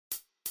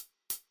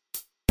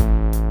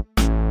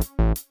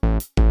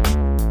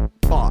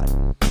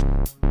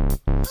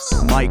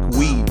Mike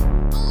Wee.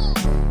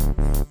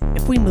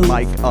 If we move,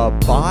 Mike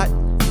Bot.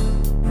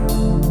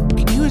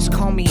 can you just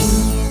call me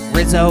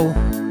Rizzo?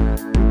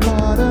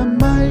 Got a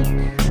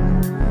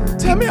mic.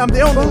 Tell me I'm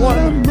the only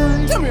one.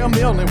 Tell me I'm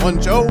the only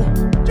one, Joe.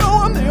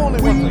 Joe, I'm the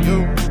only one for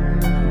you.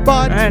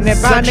 But And if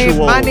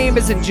sexual my name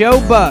isn't Joe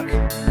Buck.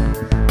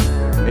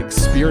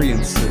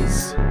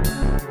 experiences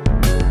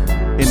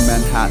in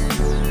Manhattan.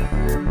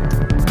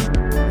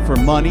 For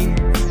money,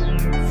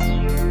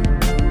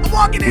 I'm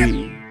walking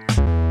in.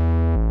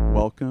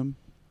 Welcome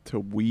to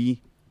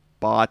We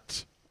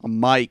Bought a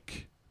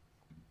Mic,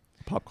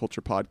 pop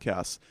culture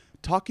podcast,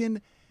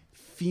 talking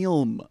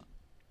film,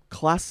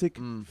 classic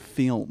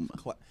film.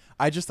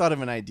 I just thought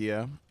of an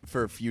idea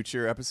for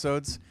future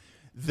episodes.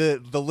 The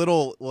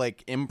little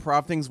like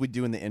improv things we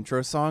do in the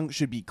intro song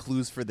should be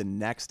clues for the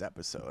next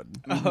episode.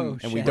 Oh,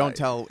 And we shit. don't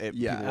tell it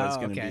Yeah. people what it's Oh,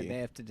 going to okay. be. They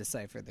have to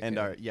decipher the And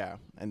code.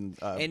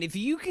 and if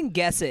you can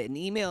guess it and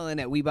email in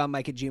at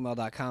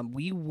weboutmike@gmail.com,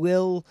 we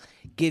will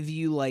give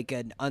you like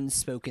an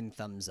unspoken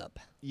thumbs up.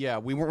 yeah,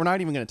 we're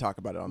not even going to talk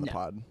about it on the No.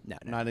 pod. No.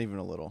 Not even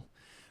a little.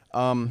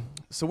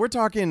 So we're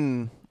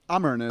talking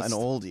I'm Ernest. an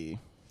oldie.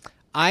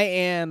 I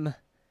am,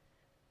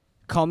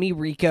 call me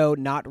Rico,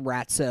 not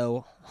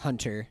Ratso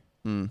Hunter.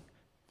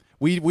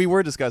 We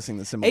were discussing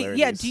the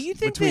similarities. do you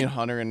think between that-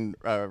 Hunter and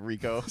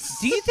Rico?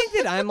 Do you think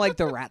that I'm like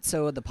the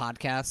Ratso of the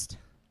podcast?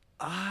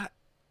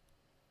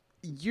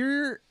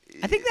 You're.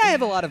 I think that I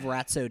have a lot of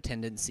Ratso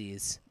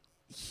tendencies.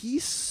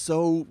 He's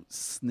so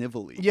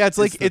snivelly. Yeah, it's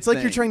is like the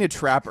you're thing. trying to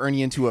trap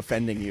Ernie into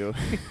offending you.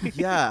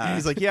 Yeah.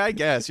 He's like, yeah, I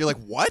guess. You're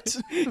like, what?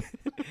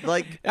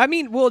 like. I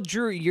mean, well,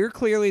 Drew, you're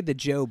clearly the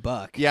Joe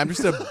Buck. Yeah, I'm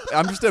just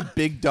a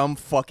big dumb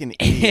fucking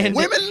idiot. And-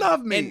 Women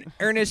love me. And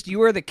Ernest, you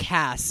are the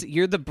Cass.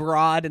 You're the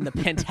broad in the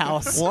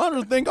penthouse. Well, I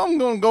don't think I'm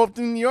gonna go up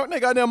to New York.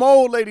 They got them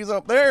old ladies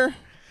up there.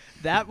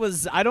 That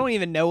was, I don't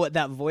even know what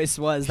that voice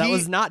was. That He-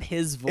 was not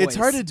his voice. It's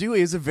hard to do.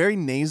 He has a very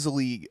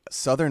nasally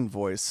Southern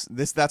voice.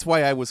 That's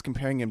why I was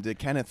comparing him to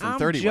Kenneth from I'm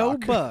 30 Joe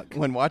Rock Buck.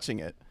 when watching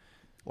it.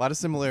 A lot of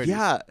similarities.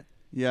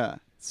 Yeah.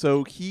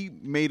 So he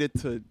made it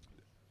to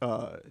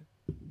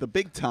the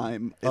big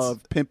time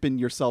of pimping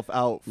yourself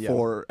out Yeah.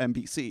 for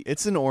NBC.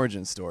 It's an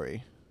origin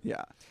story.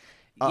 Yeah.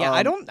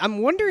 Yeah,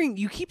 I'm wondering,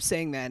 you keep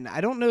saying that, and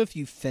I don't know if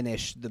you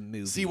finished the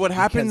movie. See what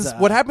happens.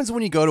 because, What happens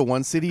when you go to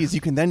one city is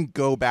you can then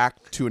go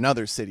back to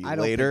another city I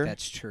don't later. think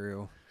that's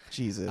true.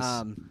 Jesus.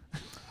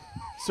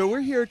 So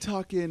we're here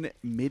talking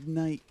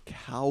Midnight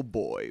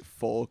Cowboy,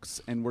 folks,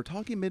 and we're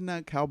talking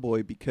Midnight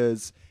Cowboy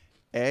because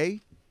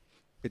A,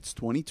 it's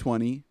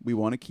 2020. We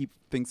want to keep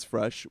things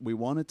fresh. We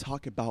want to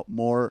talk about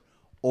more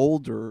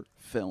older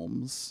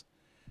films,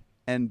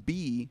 and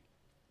B,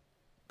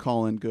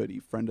 Colin Goody,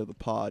 friend of the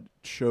pod,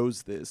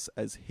 chose this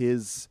as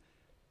his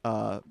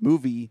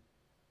movie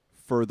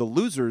for the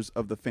losers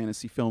of the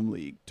Fantasy Film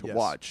League to Yes.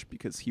 watch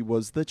because he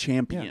was the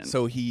champion. Yeah.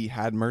 So he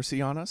had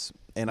mercy on us,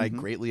 and I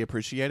greatly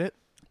appreciate it.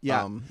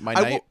 Yeah. My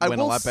I night will- I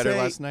went a will lot better say-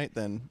 last night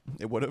than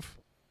it would have.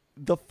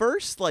 The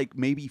first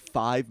maybe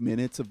 5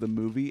 minutes of the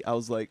movie, I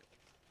was like,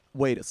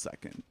 wait a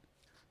second.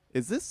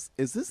 Is this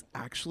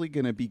actually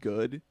going to be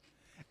good?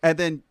 And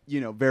then,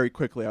 very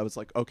quickly I was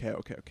like, okay.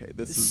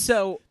 This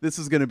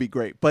is going to be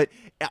great. But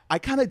I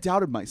kind of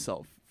doubted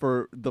myself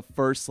for the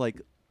first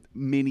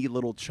mini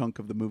little chunk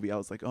of the movie. I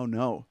was like, oh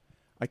no.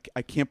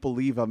 I can't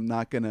believe I'm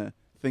not going to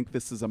think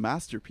this is a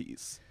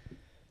masterpiece.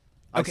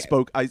 Okay.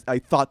 I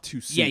thought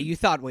too soon. Yeah, you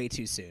thought way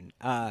too soon.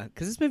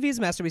 Because this movie is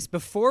a masterpiece.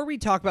 Before we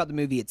talk about the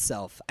movie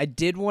itself, I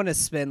did want to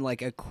spend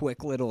a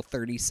quick little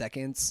 30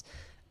 seconds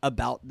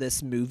about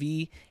this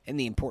movie and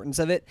the importance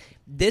of it.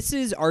 This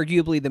is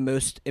arguably the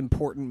most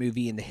important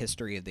movie in the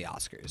history of the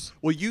Oscars.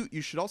 Well,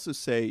 you should also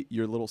say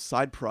your little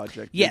side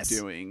project Yes.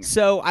 you're doing.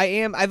 So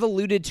I've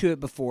alluded to it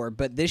before,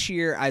 but this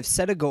year I've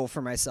set a goal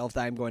for myself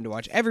that I'm going to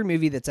watch every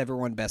movie that's ever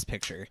won Best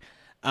Picture.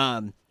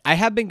 I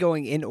have been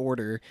going in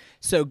order.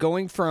 So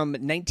going from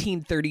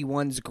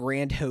 1931's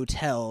Grand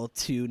Hotel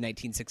to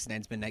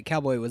 1969's Midnight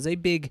Cowboy was a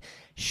big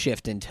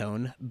shift in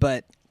tone,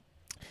 but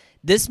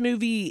this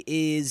movie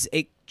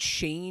it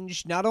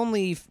changed not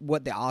only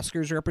what the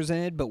Oscars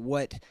represented, but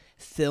what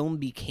film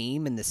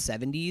became in the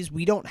 70s.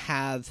 We don't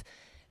have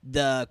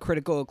the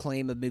critical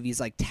acclaim of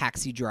movies like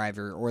Taxi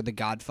Driver or The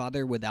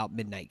Godfather without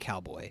Midnight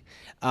Cowboy.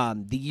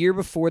 The year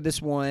before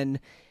this one,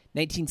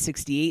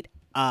 1968,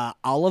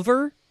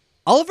 Oliver?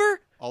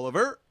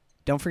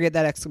 Don't forget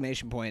that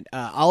exclamation point.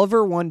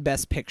 Oliver won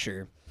Best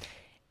Picture.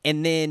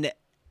 And then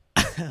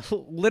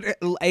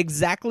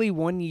exactly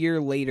 1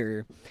 year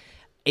later,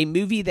 a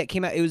movie that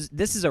came out,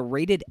 this is a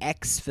rated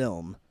X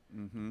film,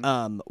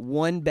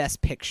 won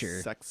Best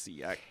Picture.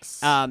 Sexy X.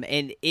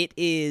 And it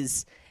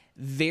is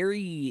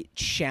very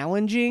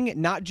challenging,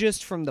 not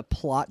just from the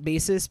plot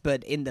basis,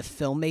 but in the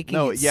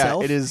filmmaking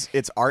itself. Yeah, it is.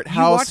 It's art watch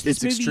house. this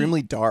It's movie-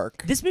 extremely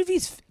dark. This movie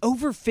is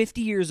over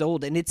 50 years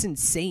old, and it's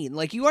insane.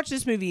 You watch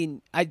this movie,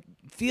 and I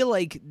feel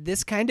like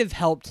this kind of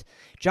helped,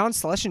 John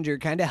Schlesinger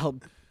kind of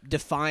helped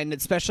define,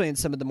 especially in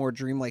some of the more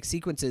dreamlike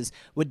sequences,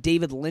 what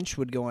David Lynch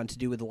would go on to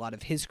do with a lot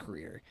of his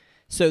career.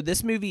 So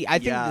this movie, I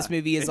think this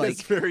movie is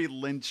it's very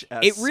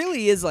Lynch-esque. it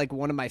really is like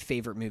one of my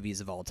favorite movies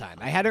of all time.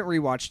 I hadn't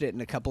rewatched it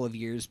in a couple of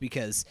years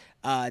because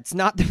it's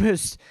not the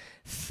most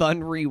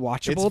fun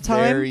rewatchable It's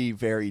time. very,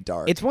 very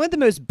dark. It's one of the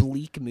most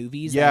bleak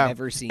movies I've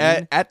ever seen.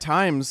 At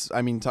times,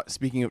 I mean,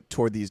 speaking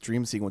toward these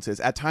dream sequences,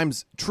 at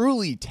times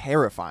truly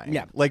terrifying.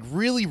 Yeah. Like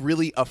really,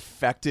 really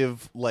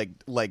effective, like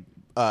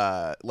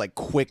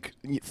quick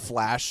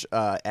flash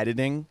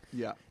editing.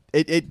 Yeah.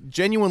 It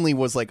genuinely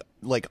was like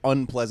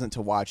unpleasant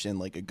to watch in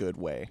like a good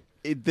way.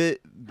 The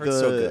It's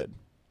so good.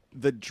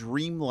 The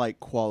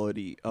dreamlike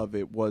quality of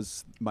it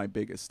was my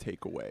biggest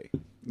takeaway.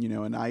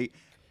 And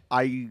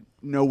I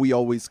know we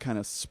always kind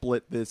of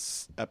split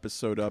this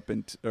episode up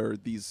or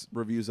these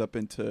reviews up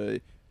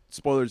into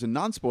spoilers and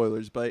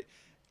non-spoilers, but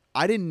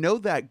I didn't know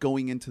that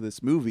going into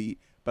this movie.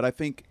 But I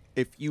think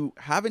if you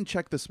haven't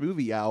checked this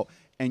movie out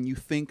and you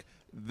think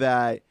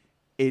that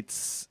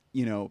it's,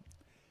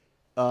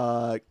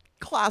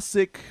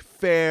 classic,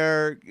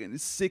 fair,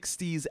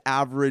 60s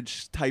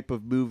average type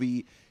of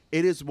movie,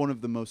 it is one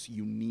of the most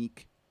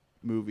unique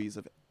movies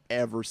I've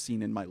ever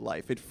seen in my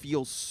life. It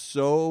feels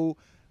so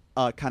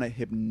kind of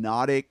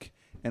hypnotic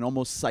and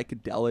almost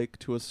psychedelic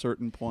to a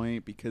certain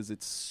point because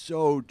it's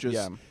so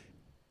just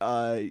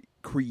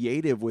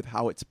creative with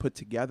how it's put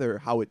together,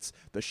 how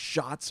the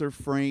shots are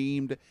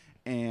framed,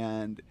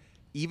 and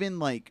even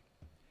like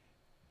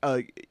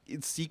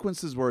in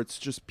sequences where it's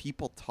just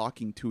people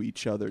talking to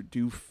each other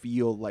do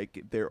feel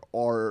like there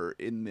are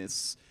in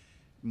this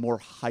more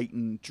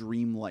heightened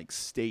dreamlike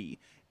state.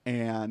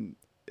 And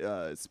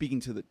speaking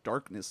to the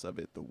darkness of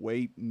it, the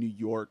way New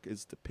York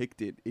is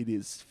depicted, it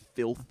is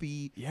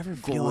filthy, You ever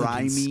feel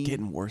grimy. like it's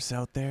getting worse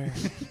out there?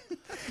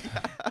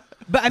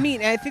 But I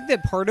mean, I think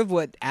that part of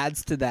what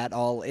adds to that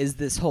all is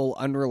this whole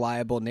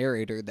unreliable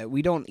narrator that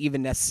we don't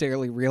even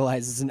necessarily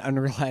realize is an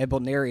unreliable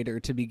narrator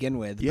to begin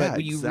with. Yeah, but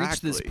when you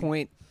reach this exactly.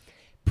 point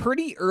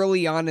pretty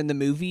early on in the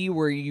movie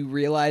where you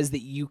realize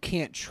that you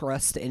can't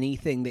trust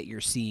anything that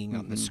you're seeing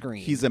on the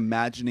screen. He's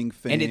imagining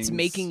things. And it's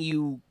making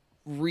you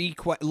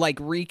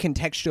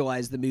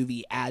recontextualize the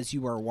movie as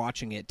you are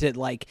watching it. To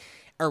like,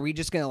 are we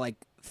just going to like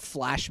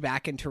flash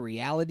back into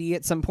reality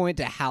at some point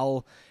to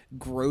how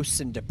gross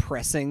and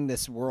depressing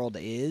this world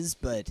is?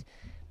 But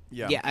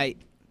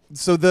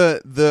So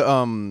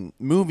the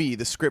movie,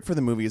 the script for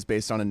the movie is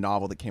based on a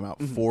novel that came out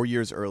 4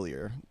 years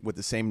earlier with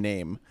the same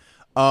name.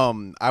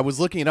 I was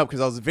looking it up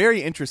because I was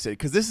very interested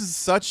because this is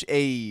such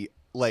a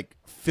like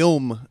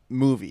film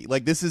movie.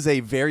 Like this is a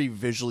very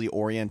visually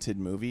oriented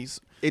movie.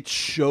 It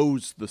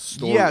shows the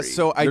story. Yeah,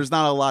 so there's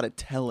not a lot of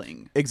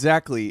telling.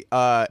 Exactly.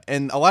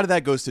 And a lot of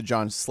that goes to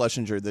John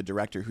Schlesinger, the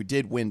director, who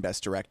did win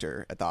Best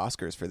Director at the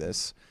Oscars for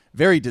this.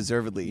 Very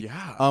deservedly.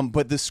 Yeah.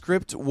 But the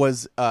script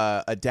was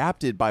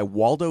adapted by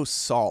Waldo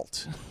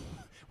Salt,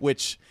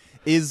 which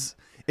is...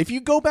 If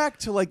you go back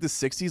to like the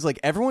 60s, like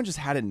everyone just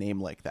had a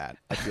name like that,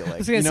 I feel like. I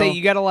was going to say,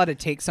 you got a lot of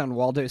takes on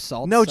Waldo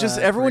Salt. No, just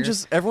everyone career.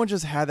 everyone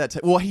just had that.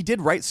 Well, he did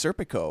write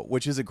Serpico,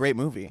 which is a great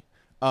movie.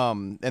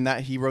 And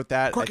that he wrote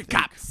that I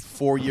think,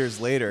 4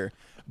 years later.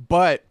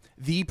 But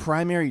the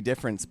primary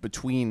difference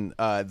between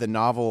the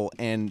novel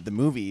and the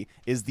movie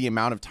is the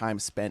amount of time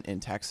spent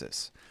in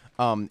Texas.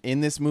 In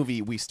this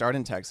movie, we start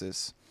in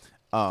Texas,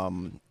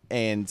 and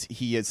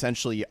he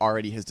essentially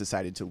already has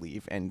decided to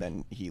leave, and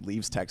then he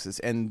leaves Texas.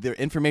 And the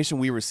information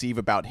we receive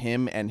about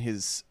him and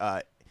his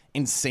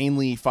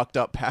insanely fucked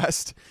up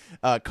past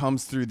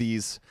comes through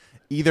these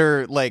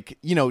either like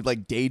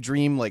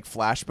daydream like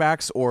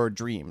flashbacks or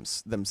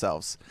dreams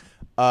themselves.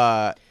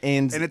 And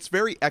it's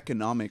very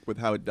economic with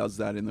how it does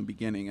that in the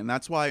beginning. And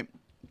that's why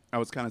I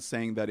was kind of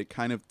saying that it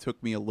kind of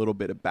took me a little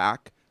bit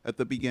aback at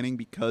the beginning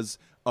because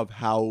of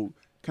how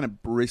kind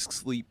of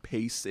briskly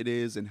paced it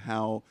is and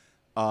how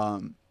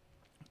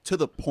to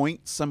the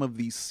point some of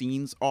these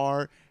scenes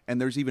are.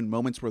 And there's even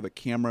moments where the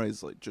camera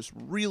is like just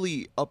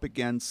really up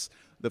against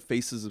the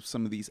faces of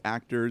some of these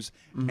actors.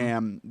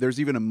 And there's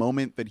even a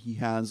moment that he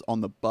has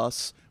on the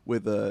bus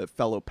with a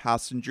fellow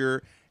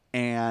passenger.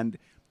 And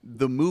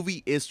the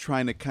movie is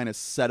trying to kind of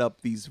set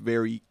up these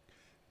very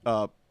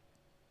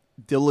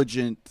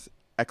diligent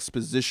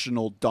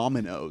expositional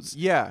dominoes.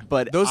 yeah,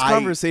 But those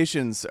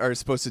conversations are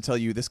supposed to tell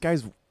you this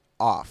guy's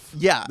off.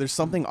 Yeah. There's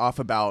something off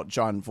about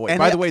John Voight. And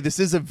By the way, this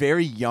is a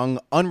very young,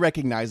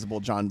 unrecognizable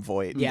John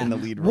Voight in the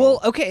lead role. Well,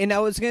 okay, and I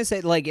was gonna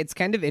say, like, it's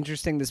kind of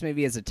interesting. This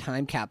movie as a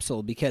time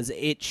capsule because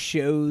it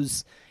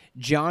shows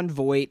John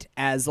Voight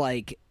as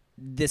like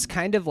this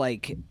kind of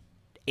like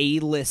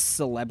A-list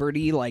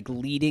celebrity, like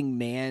leading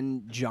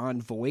man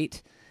John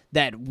Voight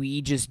that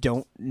we just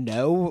don't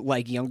know,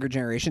 like younger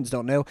generations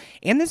don't know.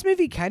 And this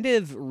movie kind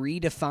of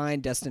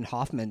redefined Dustin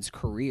Hoffman's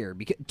career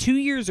because 2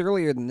 years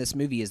earlier than this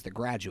movie is The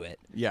Graduate.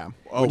 Yeah,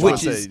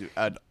 which was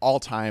an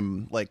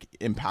all-time like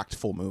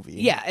impactful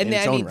movie. Yeah, and in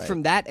its I own mean right.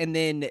 from that, and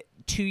then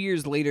 2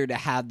 years later to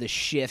have the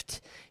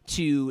shift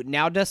to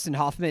now Dustin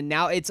Hoffman.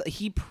 Now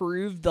he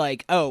proved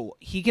like, oh,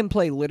 he can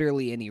play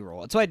literally any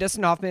role. That's why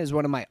Dustin Hoffman is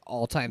one of my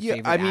all-time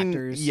favorite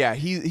actors. Yeah,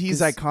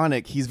 he's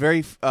iconic. He's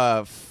very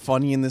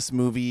funny in this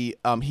movie.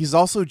 He's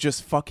also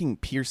just fucking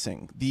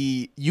piercing.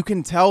 You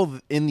can tell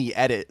in the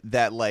edit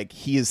that like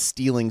he is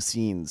stealing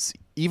scenes.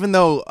 Even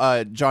though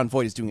John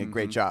Voight is doing a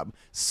great job,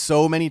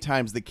 so many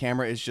times the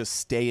camera is just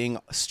staying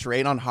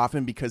straight on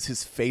Hoffman because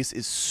his face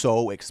is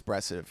so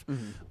expressive.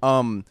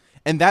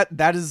 And that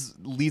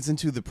leads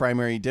into the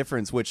primary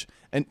difference,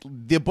 and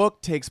the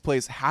book takes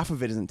place, half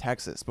of it is in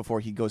Texas before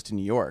he goes to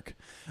New York.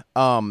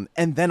 And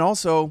then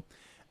also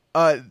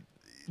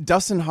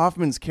Dustin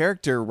Hoffman's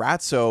character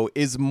Ratso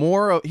is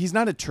he's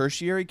not a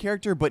tertiary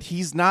character, but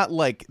he's not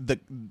like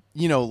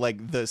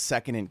the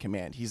second in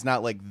command. He's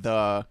not like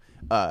the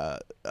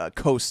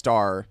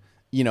co-star,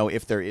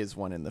 if there is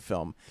one in the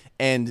film.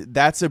 And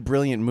that's a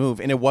brilliant move.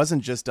 And it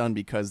wasn't just done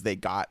because they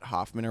got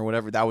Hoffman or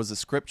whatever. That was a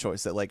script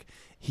choice that like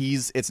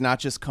it's not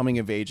just coming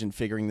of age and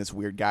figuring this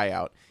weird guy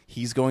out.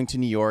 He's going to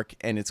New York,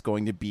 and it's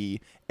going to be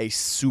a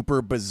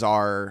super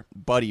bizarre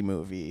buddy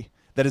movie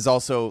that is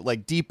also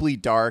like deeply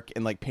dark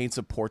and like paints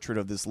a portrait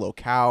of this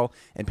locale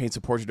and paints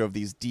a portrait of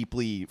these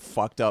deeply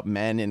fucked up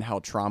men and how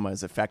trauma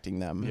is affecting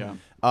them. Yeah.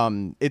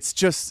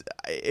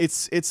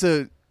 It's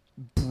a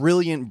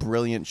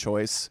brilliant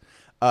choice.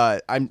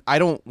 I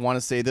don't want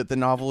to say that the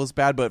novel is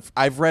bad, but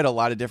I've read a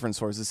lot of different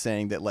sources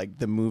saying that like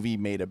the movie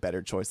made a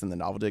better choice than the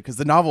novel did, because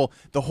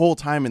the whole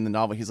time in the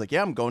novel he's like,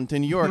 yeah, I'm going to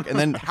New York, and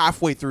then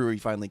halfway through he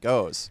finally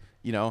goes.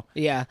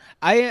 Yeah,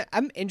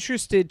 I'm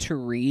interested to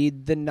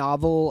read the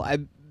novel. I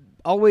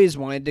always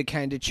wanted to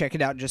kind of check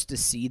it out just to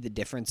see the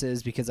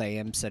differences, because I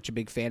am such a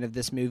big fan of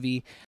this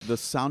movie. The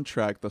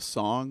soundtrack, the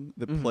song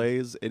that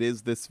plays, it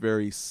is this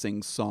very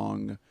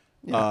sing-song,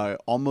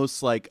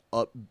 almost like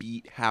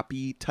upbeat,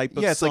 happy type of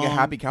song. Yeah, it's like a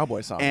happy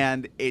cowboy song.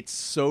 And it's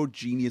so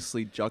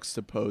geniusly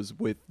juxtaposed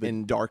with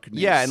the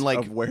darkness and like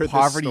of where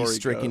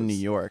poverty-stricken New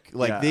York.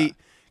 Like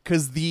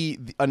because the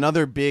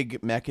another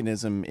big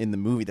mechanism in the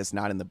movie that's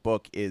not in the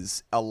book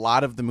is a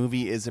lot of the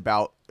movie is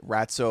about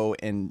Ratso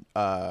and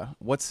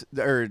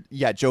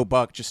Joe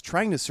Buck just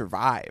trying to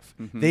survive.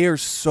 They are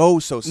so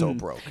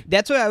broke.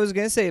 That's what I was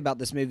gonna say about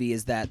this movie,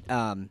 is that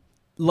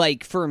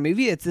like for a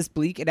movie that's this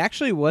bleak, it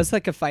actually was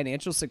like a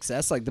financial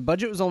success. Like the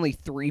budget was only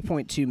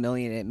 $3.2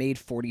 million, and it made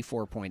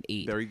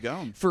 $44.8. There you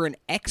go. For an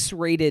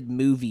X-rated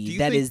movie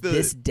that is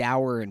this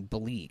dour and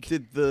bleak.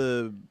 Did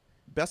the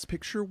Best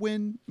Picture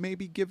win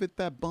maybe give it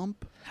that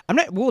bump?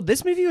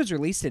 This movie was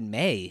released in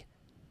May.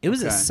 It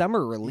was a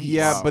summer release.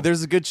 Yeah, but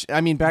there's a good...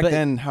 back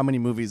then, how many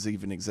movies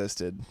even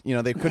existed?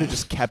 They could have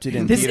just kept it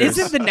in this theaters.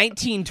 Isn't the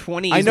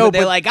 1920s I know, where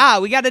they're like,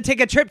 we got to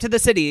take a trip to the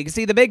city. You can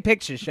see the big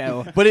picture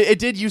show. But it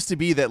did used to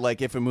be that,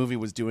 like, if a movie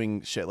was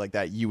doing shit like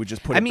that, you would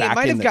just put it back in the theaters. it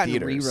might have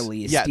gotten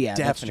re-released. Yeah,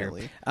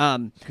 definitely.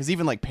 Because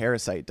even, like,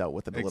 Parasite dealt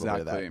with a little bit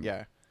of that.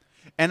 Yeah.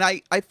 And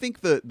I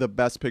think the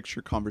Best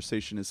Picture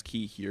conversation is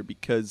key here,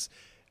 because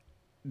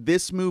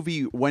this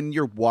movie, when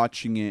you're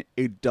watching it,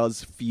 it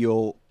does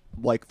feel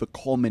like the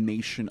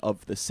culmination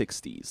of the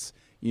 60s.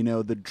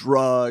 The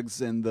drugs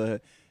and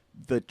the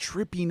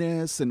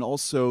trippiness, and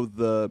also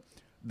the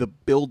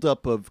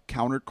buildup of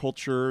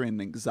counterculture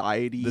and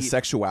anxiety, the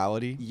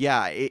sexuality.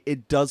 Yeah,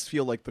 it does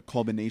feel like the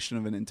culmination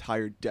of an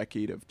entire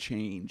decade of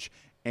change.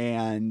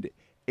 And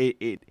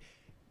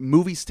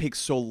movies take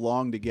so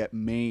long to get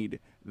made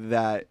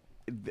that,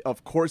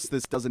 of course,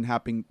 this doesn't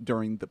happen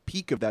during the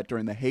peak of that,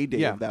 during the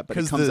heyday of that, but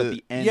it comes at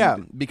the end. Yeah,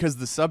 because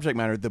the subject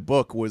matter, the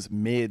book was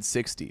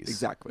mid-60s.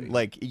 Exactly.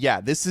 Like,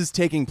 this is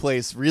taking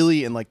place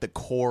really in, like, the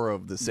core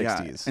of the 60s.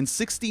 Yeah. And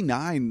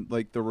 69,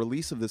 like, the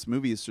release of this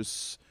movie is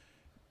just...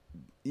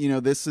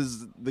 this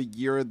is the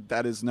year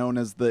that is known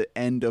as the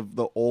end of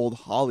the old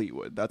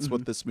Hollywood. That's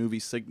what this movie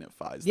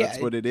signifies. Yeah, that's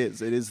what it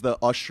is. It is the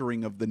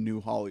ushering of the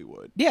new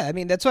Hollywood. Yeah,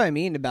 that's what I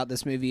mean about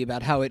this movie,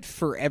 about how it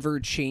forever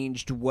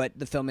changed what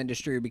the film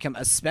industry would become,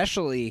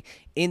 especially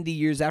in the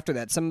years after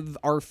that. Some of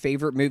our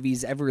favorite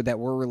movies ever that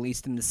were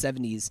released in the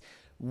 70s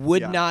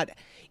would not...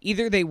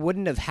 Either they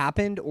wouldn't have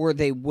happened, or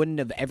they wouldn't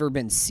have ever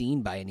been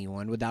seen by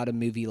anyone without a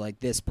movie like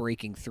this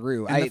breaking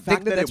through. And I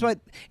think that's what...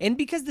 And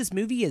because this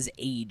movie has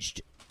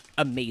aged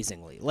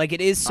amazingly, like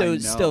it is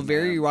still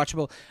very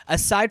rewatchable,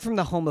 aside from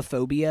the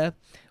homophobia,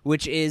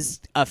 which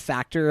is a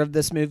factor of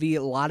this movie.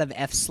 A lot of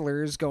F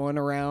slurs going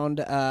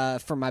around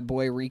from my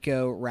boy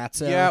Rico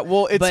Ratso. Yeah,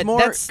 well,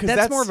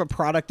 that's more of a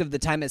product of the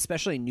time,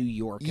 especially in New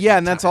York. Yeah,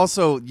 and that's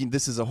also,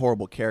 this is a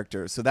horrible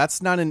character, so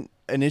that's not an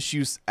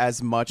issue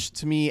as much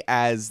to me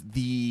as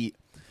the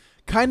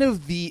kind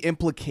of the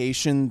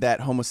implication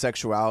that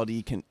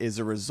homosexuality is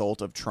a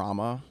result of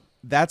trauma.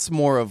 That's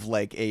more of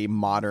like a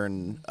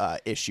modern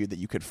issue that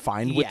you could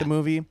find with the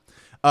movie.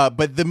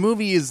 But the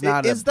movie is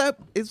not. Is that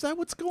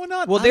what's going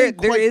on? Well, there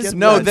is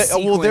no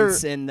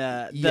sequence in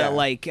the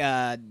like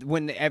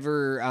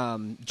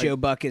whenever Joe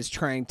Buck is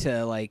trying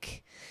to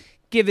like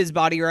give his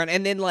body around,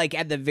 and then like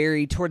at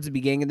the towards the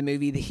beginning of the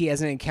movie, he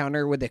has an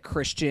encounter with a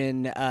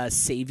Christian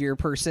savior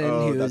person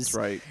who's that's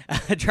right.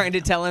 trying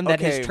to tell him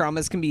that his Okay.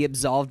 traumas can be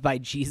absolved by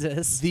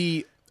Jesus.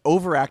 The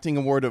overacting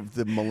award of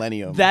the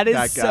millennium. That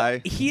is That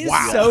guy. he is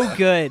Wow. so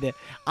good.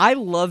 I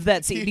love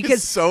that scene He is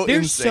because so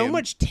there's so insane.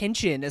 much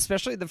tension,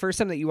 especially the first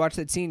time that you watch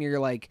that scene. You're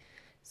like,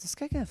 is this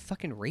guy gonna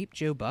fucking rape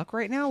Joe Buck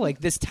right now? Like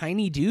this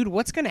tiny dude,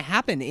 what's gonna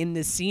happen in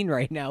this scene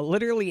right now?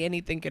 Literally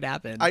anything could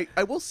happen. I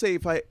will say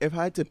if I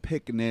had to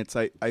pick nits,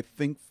 I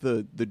think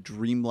the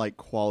dreamlike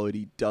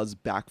quality does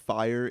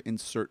backfire in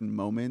certain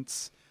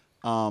moments,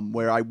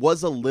 where I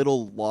was a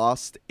little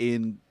lost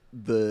in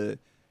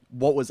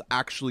what was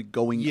actually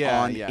going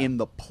on in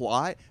the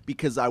plot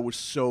because I was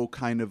so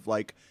kind of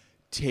like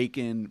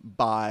taken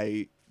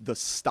by the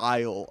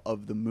style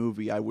of the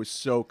movie. I was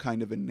so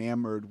kind of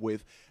enamored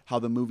with how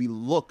the movie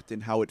looked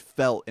and how it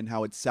felt and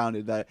how it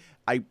sounded that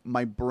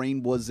my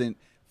brain wasn't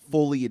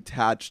fully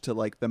attached to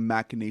like the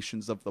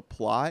machinations of the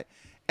plot.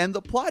 And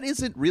the plot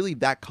isn't really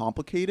that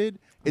complicated.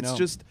 It's No.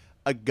 just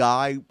a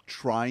guy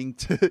trying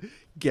to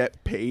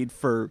get paid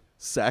for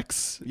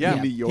sex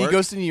in New York. He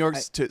goes to New York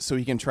so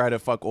he can try to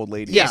fuck old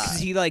ladies. yeah, because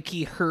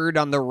he heard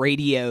on the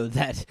radio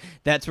that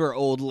that's where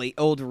old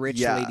rich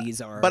Yeah. ladies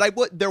are. But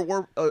there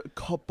were a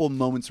couple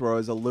moments where I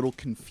was a little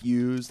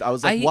confused. I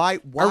was like, why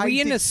are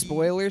we in did a he-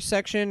 spoiler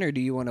section, or do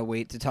you want to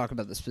wait to talk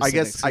about the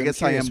specifics? I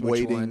guess I am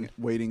waiting.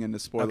 waiting in the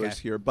spoilers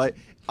Okay. here, but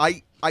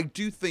I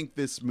do think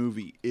this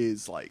movie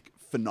is like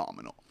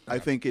phenomenal. I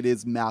think it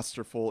is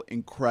masterful,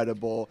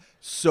 incredible,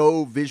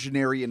 so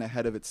visionary and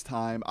ahead of its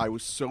time. I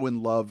was so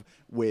in love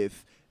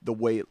with the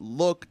way it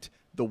looked,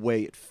 the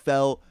way it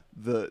felt,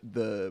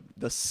 the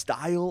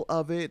style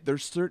of it.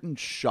 There's certain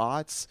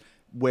shots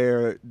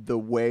where the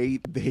way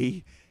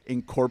they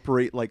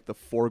incorporate like the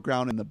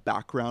foreground and the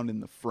background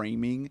and the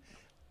framing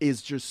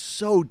is just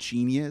so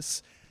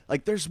genius.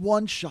 Like there's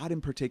one shot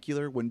in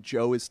particular when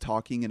Joe is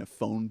talking in a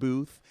phone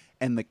booth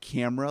and the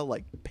camera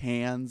like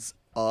pans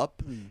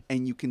up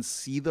and you can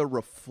see the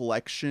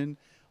reflection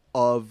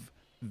of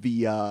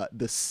the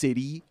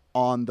city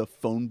on the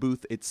phone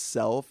booth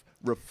itself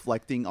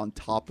reflecting on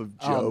top of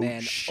Joe. Oh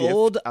man, shift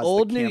old as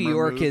the New camera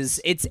York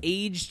moves. it's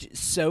aged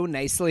so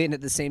nicely, and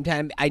at the same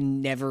time, I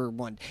never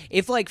want.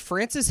 If like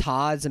Francis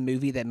Ha is a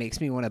movie that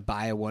makes me want to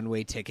buy a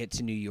one-way ticket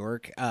to New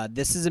York,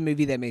 this is a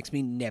movie that makes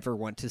me never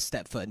want to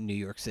step foot in New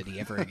York City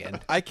ever again.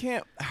 I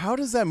can't. How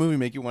does that movie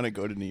make you want to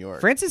go to New York?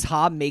 Francis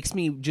Ha makes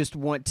me just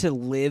want to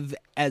live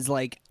as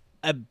like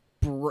a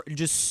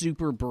just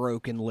super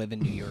broke and live in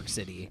New York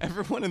City.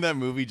 Everyone in that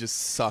movie just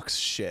sucks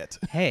shit.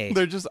 Hey,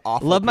 they're just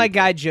awful. Love my people.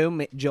 guy Joel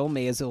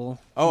Maisel.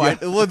 Oh,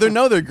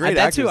 they're great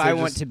That's actors. who I They're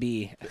want just- to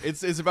be.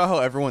 It's about how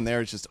everyone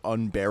there is just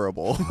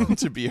unbearable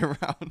to be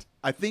around.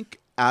 I think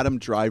Adam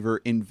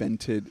Driver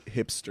invented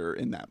hipster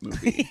in that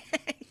movie.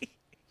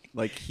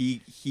 Like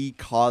he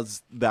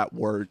caused that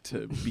word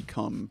to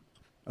become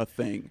a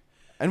thing.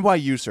 And why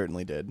you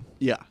certainly did.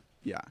 Yeah.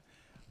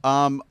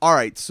 All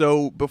right.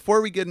 So before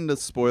we get into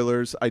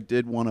spoilers, I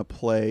did want to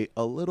play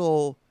a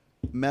little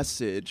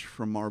message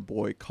from our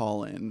boy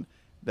Colin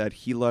that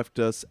he left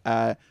us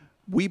at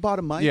We Bought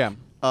a Mic. Yeah.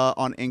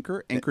 On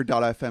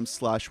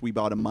anchor.fm/We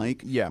Bought a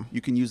Mic. Yeah.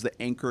 You can use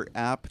the Anchor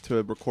app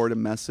to record a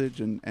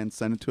message and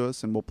send it to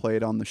us, and we'll play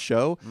it on the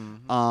show.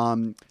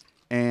 And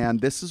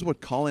this is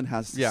what Colin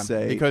has to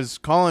say. because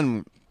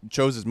Colin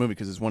chose this movie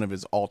because it's one of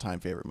his all-time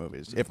favorite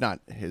movies, if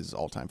not his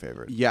all-time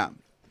favorite. Yeah.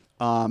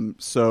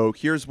 So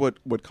here's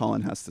what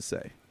Colin has to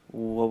say.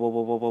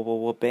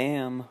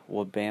 Bam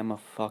a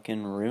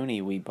fucking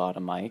Rooney, We Bought a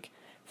Mic.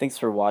 Thanks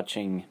for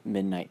watching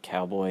Midnight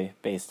Cowboy,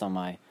 based on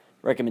my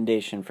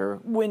recommendation for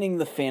winning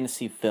the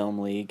Fantasy Film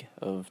League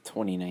of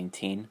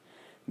 2019.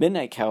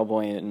 Midnight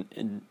Cowboy,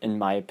 in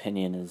my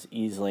opinion, is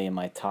easily in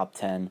my top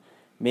 10,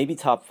 maybe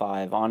top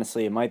 5.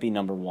 Honestly, it might be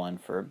number 1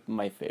 for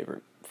my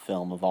favorite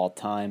film of all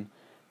time.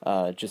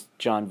 Just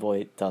Jon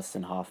Voight,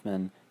 Dustin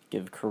Hoffman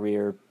give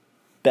career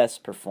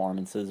best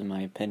performances, in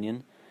my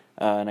opinion.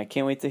 And I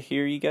can't wait to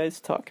hear you guys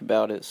talk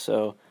about it.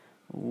 So,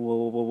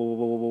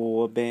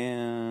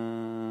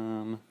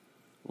 bam.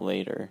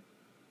 Later.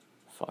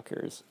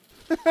 Fuckers.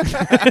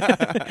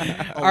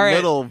 A right.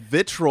 little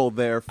vitriol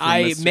there from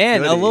Mr. A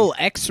Goody. little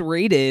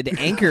X-rated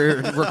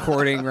Anchor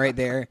recording right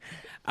there.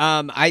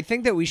 I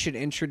think that we should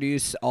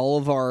introduce all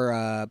of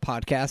our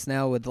podcasts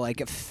now with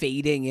like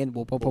fading in.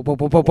 Bam.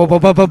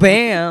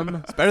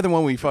 It's better than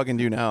what we fucking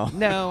do now.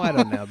 No, I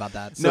don't know about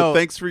that. So No.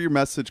 thanks for your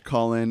message,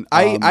 Colin.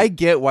 I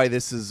get why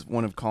this is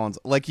one of Colin's.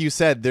 Like you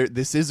said,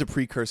 this is a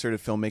precursor to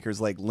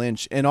filmmakers like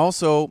Lynch, and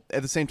also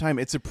at the same time,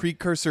 it's a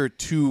precursor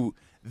to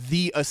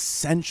the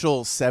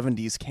essential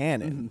 70s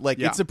canon. Like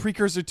Yeah. it's a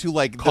precursor to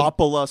like the,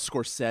 Coppola,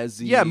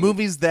 Scorsese.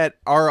 movies that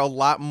are a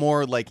lot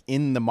more like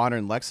in the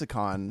modern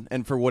lexicon,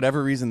 and for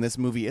whatever reason this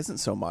movie isn't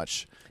so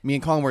much. Me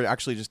and Colin were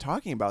actually just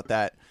talking about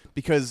that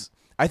because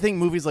I think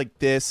movies like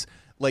this,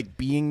 like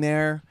Being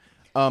There,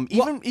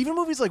 even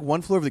movies like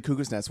One Flew Over the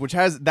Cuckoo's Nest, which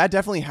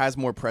definitely has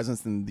more presence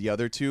than the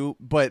other two,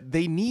 but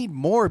they need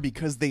more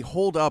because they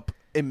hold up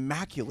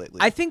immaculately.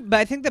 I think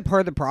that part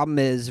of the problem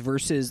is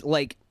versus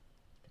like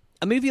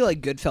a movie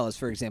like Goodfellas,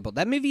 for example,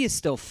 that movie is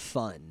still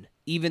fun,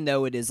 even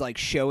though it is like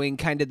showing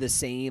kind of the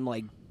same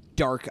like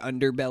dark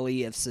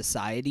underbelly of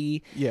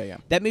society. Yeah.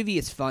 That movie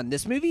is fun.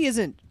 This movie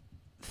isn't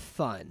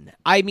fun.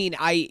 I mean,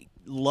 I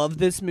love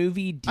this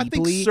movie deeply. I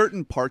think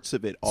certain parts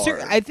of it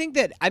are. I think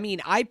that, I mean,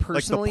 I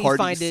personally party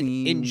find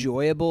scene. it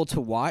enjoyable to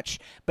watch,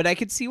 but I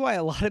could see why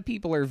a lot of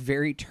people are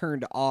very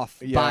turned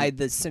off by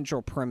the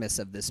central premise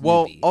of this movie.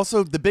 Well,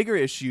 also the bigger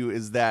issue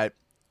is that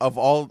of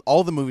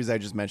all the movies I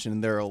just mentioned,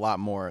 and there are a lot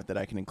more that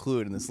I can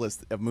include in this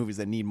list of movies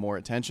that need more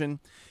attention.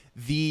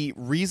 The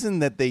reason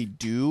that they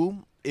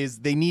do is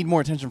they need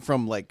more attention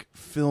from like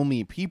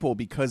filmy people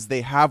because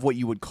they have what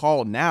you would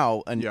call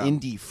now an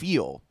indie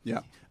feel.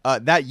 Yeah.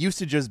 That used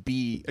to just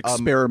be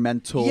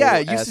experimental. Yeah,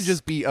 it used to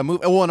just be a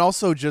movie. Well, and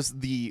also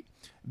just the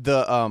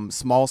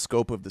small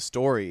scope of the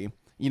story.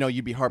 You know,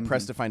 you'd be hard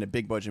pressed to find a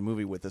big budget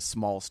movie with a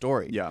small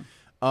story. Yeah.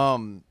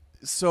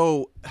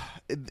 So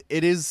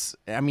it is.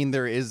 I mean,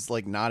 there is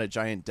like not a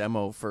giant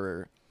demo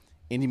for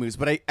indie movies,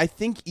 but I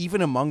think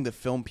even among the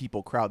film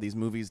people crowd, these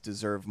movies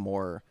deserve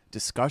more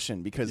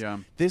discussion because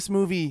this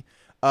movie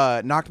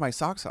knocked my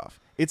socks off.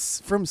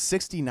 It's from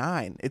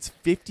 '69. It's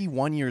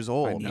 51 years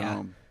old. I know.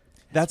 Yeah.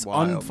 That's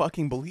wild.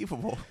 unfucking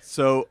believable.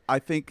 So I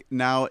think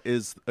now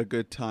is a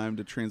good time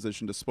to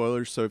transition to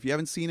spoilers. So if you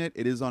haven't seen it,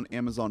 it is on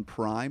Amazon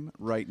Prime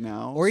right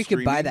now. Or you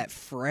could buy streaming. that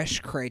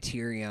fresh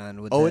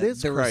Criterion with it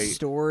is the great.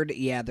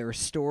 the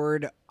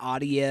restored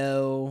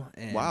audio.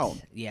 And Wow.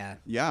 Yeah.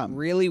 Yeah.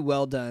 Really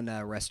well done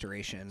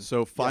restoration.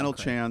 So final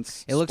great.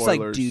 chance. It looks like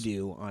spoilers.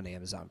 doo-doo on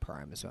Amazon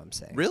Prime is what I'm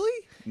saying.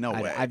 Really? No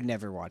way. I've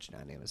never watched it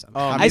on Amazon.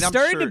 I mean, I I'm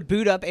started sure- to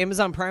boot up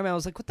Amazon Prime. I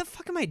was like, what the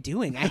fuck am I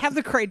doing? I have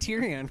the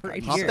Criterion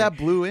right Pop here. that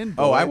blue in.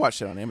 Oh, boy. I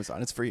watched it on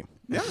Amazon. It's free.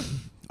 Yeah. That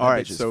All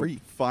right. bitch is So free.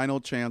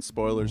 final chance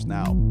spoilers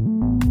now.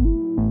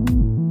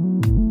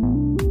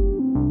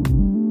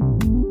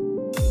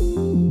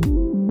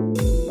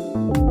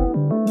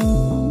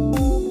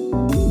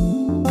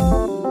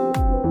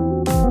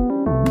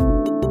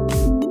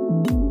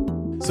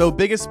 So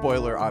biggest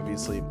spoiler,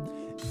 obviously.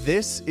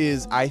 This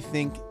is, I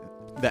think,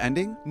 The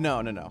ending?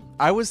 no.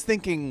 I was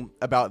thinking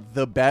about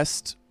the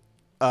best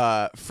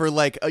for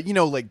like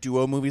like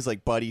duo movies,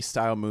 like buddy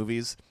style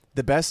movies.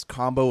 The best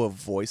combo of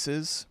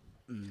voices.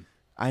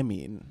 I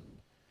mean,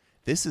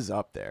 this is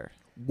up there.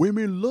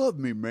 Women love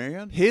me,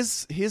 man.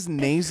 His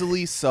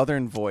nasally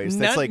southern voice.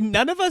 That's like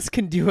none of us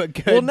can do a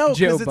good well, no,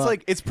 Joe because it's Buck.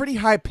 like it's pretty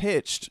high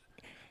pitched.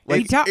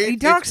 he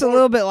talks a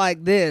little bit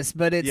like this,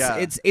 but Yeah.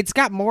 it's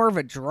got more of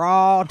a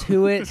draw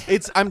to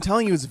it. I'm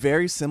telling you, it's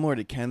very similar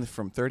to Kenneth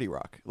from 30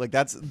 Rock. Like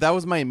that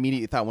was my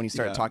immediate thought when he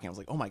started talking. I was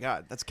like, oh my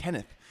god, that's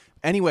Kenneth.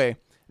 Anyway,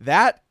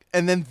 that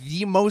and then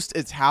the most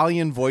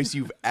Italian voice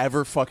you've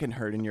ever fucking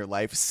heard in your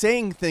life,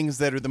 saying things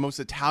that are the most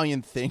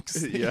Italian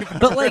things.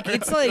 But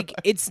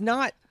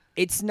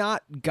it's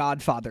not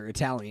Godfather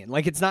Italian.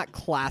 Like it's not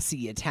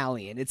classy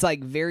Italian. It's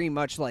like very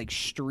much like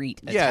street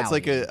Italian. Yeah, it's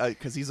like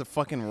because he's a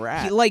fucking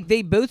rat. like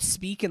they both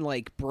speak in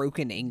like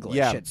broken English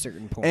at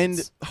certain points.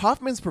 And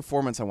Hoffman's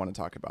performance I want to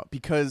talk about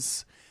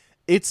because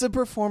it's a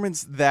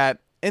performance that,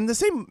 and the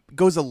same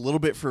goes a little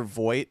bit for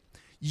Voight.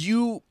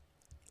 You,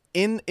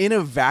 in a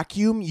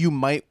vacuum, you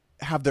might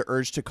have the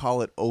urge to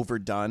call it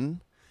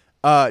overdone.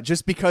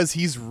 Just because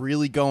he's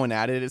really going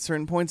at it at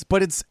certain points,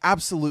 but it's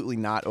absolutely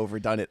not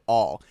overdone at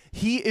all.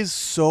 He is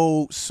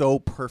so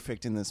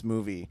perfect in this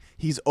movie.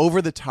 He's over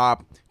the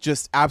top,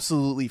 just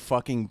absolutely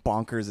fucking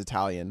bonkers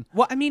Italian.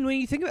 Well, I mean, when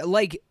you think about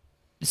like,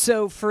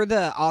 so for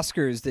the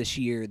Oscars this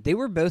year, they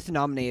were both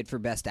nominated for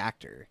Best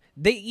Actor.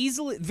 They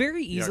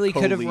very easily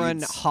could have run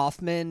co-leads.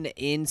 Hoffman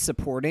in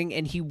supporting,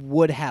 and he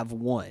would have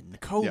won.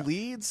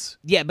 Co-leads?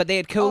 Yeah, but they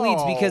had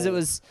co-leads because it Oh.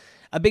 was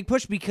a big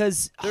push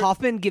because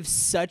Hoffman gives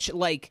such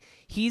like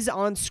he's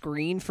on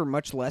screen for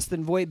much less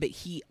than Voight, but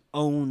he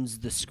owns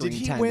the screen Did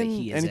he time win that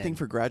he is anything in.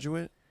 for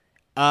Graduate?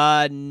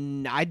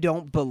 I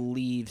don't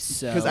believe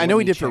so. 'Cause I know Let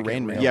he me did for check it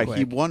Rain Man. real Yeah, quick.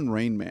 he won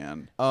Rain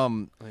Man. Let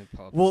me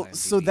pull up Well, his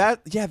so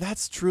IMDb.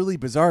 that's truly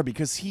bizarre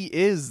because he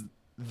is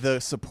the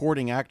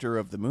supporting actor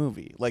of the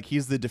movie. Like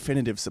he's the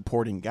definitive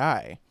supporting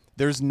guy.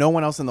 There's no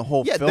one else in the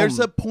whole Yeah, film. there's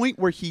a point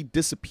where he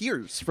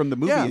disappears from the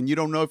movie, Yeah. and you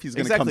don't know if he's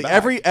going to come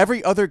exactly back.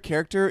 every other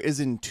character is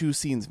in 2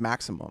 scenes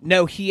maximum.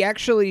 No, he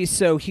actually.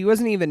 So he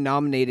wasn't even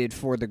nominated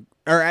for the,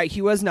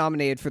 he was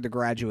nominated for The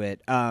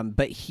Graduate.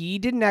 But he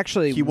didn't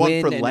actually He won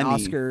win for an Lenny.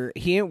 Oscar.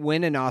 He didn't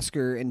win an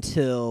Oscar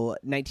until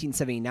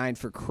 1979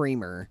 for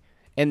Kramer,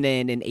 and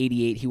then in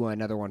 '88 he won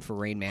another one for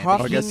Rain Man. Hoff-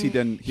 But I guess he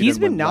didn't. He's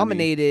didn't been win Lenny.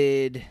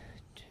 nominated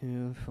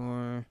 2,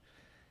 4,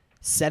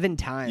 7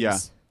 times. Yeah.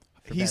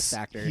 for Best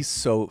Actor. He's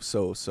so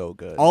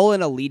good. all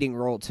in a leading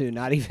role too,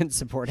 not even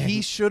supporting.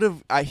 he should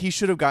have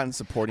gotten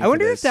supporting. I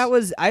wonder for if that this.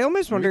 was. I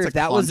almost wonder it's if a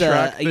that was a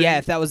contract thing?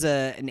 if that was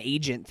an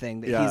agent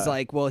thing that Yeah. he's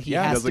like, well, he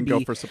Yeah, he has to doesn't be. go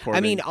for I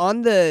supporting. mean,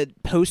 on the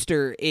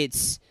poster,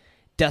 it's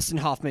Dustin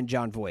Hoffman,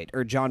 John Voight,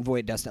 or John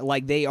Voight, Dustin.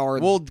 Like they are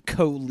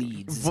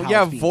co-leads. is how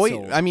Yeah, it's being Voight.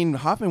 sold. I mean,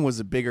 Hoffman was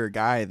a bigger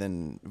guy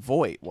than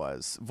Voight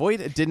was. Voight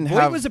didn't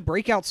Voight have. was a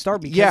breakout star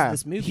because of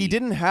this movie. He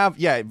didn't have.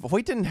 Yeah,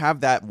 Voight didn't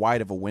have that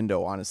wide of a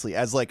window, honestly,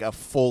 as like a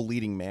full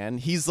leading man.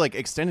 He's like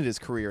extended his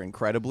career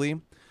incredibly,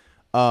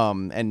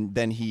 and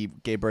then he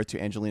gave birth to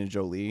Angelina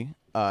Jolie,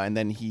 and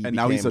then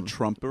now he's a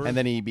Trumper, and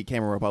then he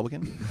became a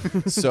Republican.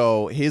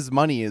 So his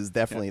money is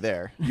definitely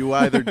there. You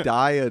either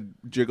die a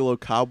gigolo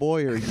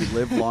cowboy or you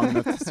live long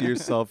enough to see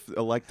yourself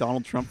elect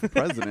Donald Trump for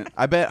president.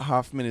 I bet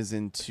Hoffman is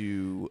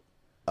into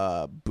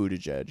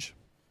Buttigieg,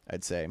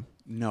 I'd say.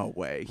 No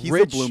way. He's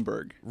Rich- a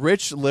Bloomberg.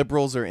 Rich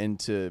liberals are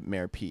into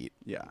Mayor Pete.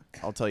 Yeah.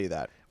 I'll tell you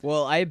that.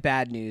 Well, I have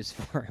bad news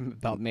for him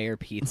about Mayor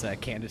Pete's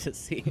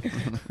candidacy.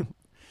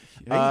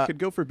 Yeah, he could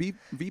go for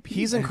VP.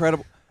 He's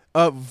incredible.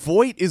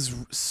 Voight is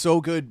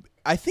so good.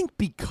 I think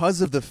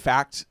because of the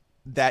fact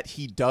that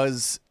he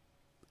does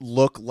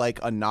look like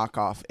a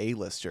knockoff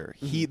A-lister.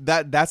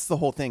 That's the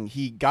whole thing.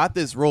 He got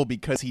this role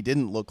because he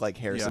didn't look like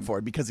Harrison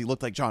Ford, because he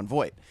looked like John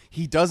Voight.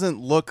 He doesn't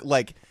look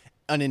like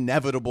an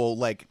inevitable,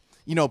 like,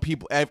 you know,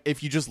 people,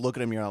 if you just look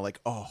at him, you're not like,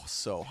 oh,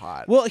 so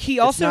hot. Well, he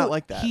It's also not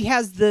like that. he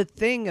has the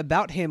thing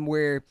about him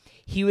where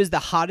he was the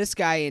hottest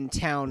guy in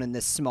town in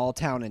this small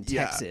town in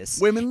Yeah. Texas.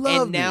 Women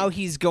love And now me.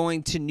 he's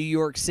going to New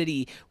York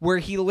City where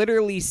he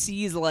literally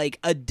sees like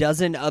a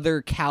dozen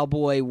other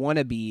cowboy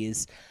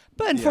wannabes.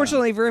 But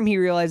unfortunately for him, he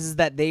realizes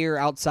that they are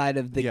outside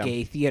of the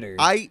gay theater.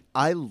 I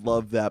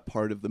love that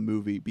part of the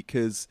movie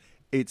because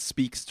it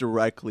speaks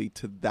directly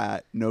to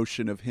that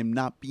notion of him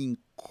not being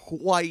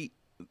quite,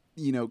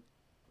 you know,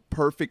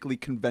 perfectly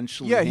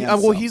conventionally yeah,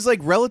 handsome. well, he's like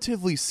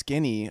relatively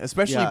skinny,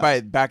 especially by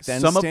back then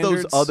Some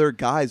standards. of those other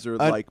guys are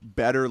like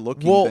better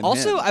looking well, than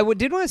Also, him. I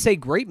did want to say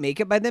great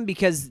makeup by them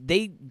because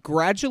they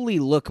gradually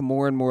look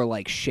more and more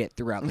like shit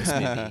throughout this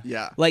movie.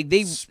 Yeah. Like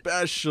they,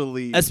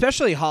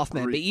 especially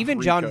Hoffman, but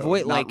even John Rico,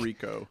 Voight, not like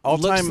Rico. all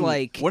looks time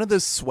like one of the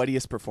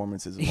sweatiest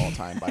performances of all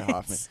time by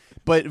Hoffman.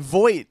 But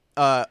Voight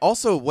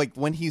also, like,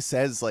 when he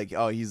says like,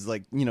 oh, he's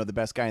like, you know, the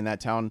best guy in that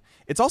town,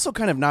 it's also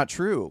kind of not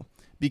true,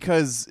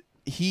 because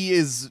he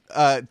is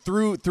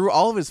through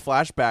all of his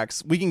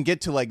flashbacks, we can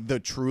get to like the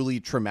truly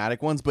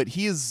traumatic ones, but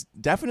he is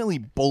definitely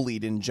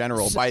bullied in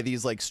general by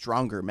these like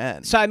stronger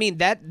men. So I mean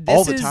this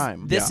all the is,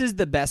 time. This is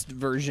the best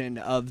version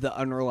of the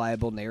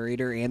unreliable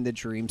narrator and the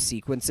dream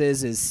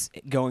sequences is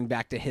going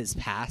back to his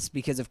past,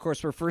 because of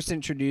course we're first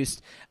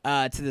introduced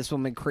to this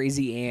woman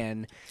Crazy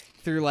Ann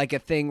through like a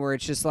thing where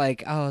it's just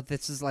like, oh,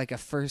 this is like a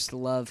first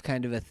love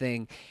kind of a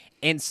thing.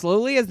 And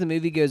slowly as the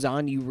movie goes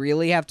on, you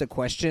really have to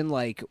question,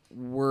 like,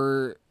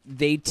 were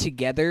they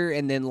together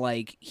and then,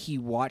 like, he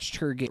watched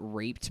her get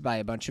raped by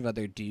a bunch of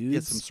other dudes? Yeah,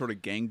 some sort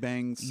of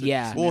gangbang.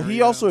 Yeah. Well, he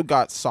scenario. also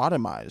got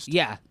sodomized.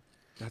 Yeah.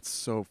 That's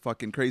so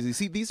fucking crazy.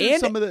 See, these are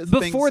And some of the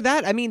before things.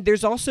 that, I mean,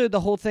 there's also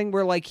the whole thing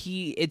where, like,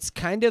 it's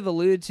kind of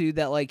alluded to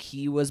that, like,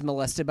 he was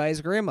molested by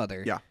his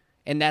grandmother. Yeah.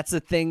 And that's the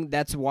thing.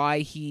 That's why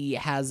he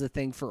has a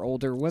thing for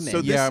older women. So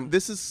Yeah.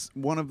 this is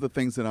one of the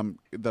things that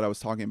I was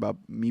talking about,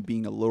 me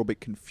being a little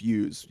bit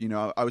confused. You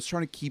know, I was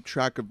trying to keep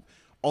track of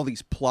all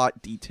these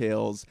plot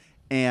details,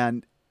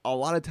 and a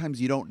lot of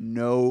times you don't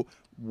know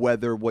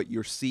whether what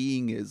you're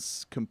seeing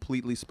is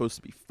completely supposed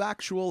to be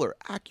factual or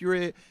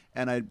accurate,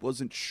 and I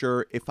wasn't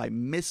sure if I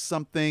missed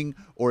something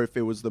or if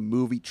it was the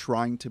movie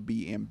trying to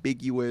be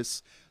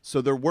ambiguous.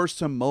 So there were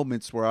some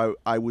moments where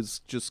I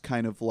was just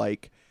kind of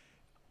like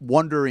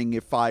wondering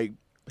if I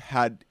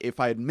had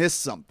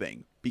missed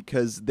something,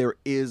 because there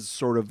is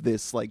sort of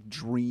this like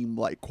dream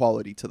like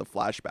quality to the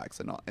flashbacks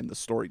and the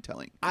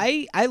storytelling.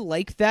 I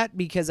like that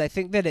because I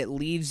think that it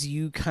leaves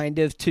you kind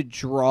of to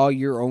draw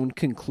your own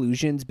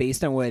conclusions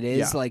based on what it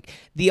is. Yeah. Like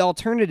the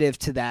alternative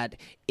to that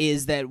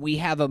is that we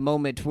have a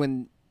moment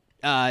when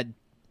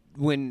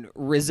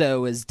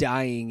Rizzo is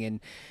dying and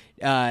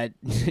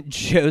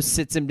Joe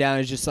sits him down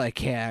and is just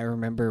like, yeah, I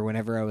remember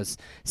whenever I was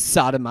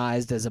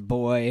sodomized as a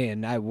boy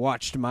and I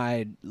watched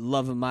my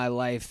love of my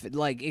life.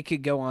 Like, it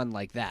could go on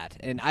like that.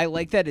 And I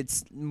like that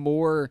it's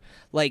more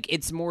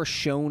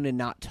shown and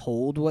not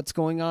told what's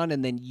going on,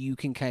 and then you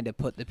can kind of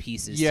put the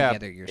pieces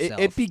together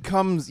yourself. It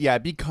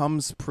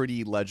becomes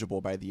pretty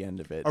legible by the end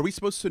of it. Are we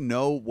supposed to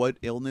know what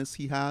illness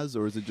he has,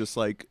 or is it just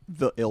like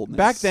the illness?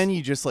 Back then,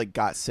 you just like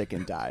got sick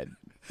and died.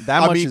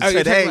 That I much mean, is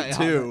you're talking today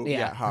about too. Hoffman.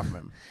 Yeah.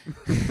 Hoffman.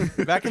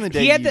 Back in the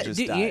day, he had you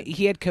just died.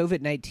 he had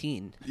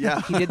COVID-19.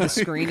 Yeah. He did the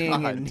screening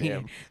God and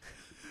damn.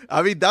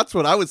 I mean, that's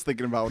what I was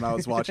thinking about when I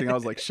was watching. I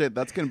was like, shit,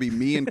 that's gonna be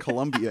me in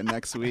Colombia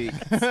next week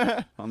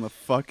on the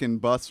fucking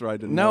bus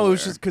ride. No, it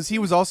was just because he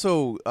was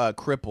also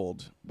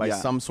crippled by Yeah.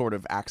 some sort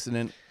of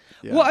accident.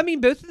 Yeah. Well, I mean,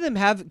 both of them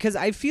have, because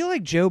I feel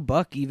like Joe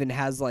Buck even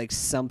has like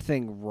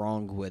something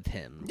wrong with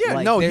him. Yeah,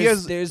 Like, no, he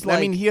has. There's I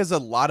mean, like- he has a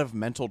lot of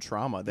mental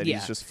trauma that Yeah.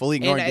 he's just fully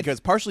And ignoring I-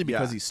 partially Yeah.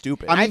 because he's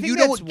stupid. I I mean, think you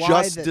that's don't why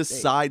just that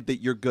decide that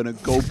you're gonna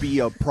go be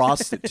a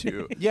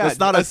prostitute. Yeah, that's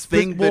not a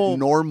thing that well,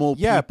 normal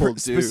people do.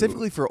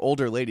 specifically for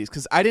older ladies.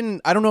 Because I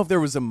don't know if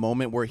there was a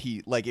moment where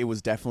he, like, it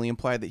was definitely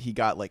implied that he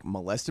got like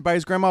molested by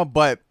his grandma,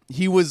 but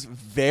he was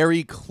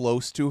very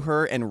close to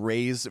her and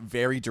raised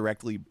very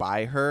directly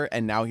by her,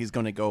 and now he's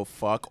going to go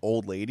fuck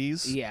old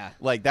ladies. Yeah.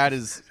 Like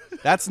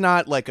that's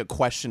not like a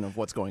question of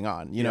what's going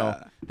on. You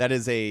know, that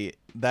is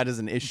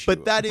an issue.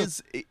 But that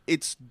is,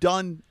 it's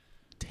done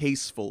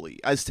tastefully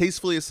as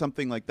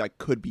something like that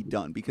could be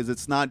done, because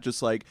it's not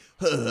just like,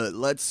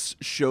 let's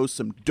show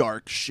some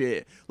dark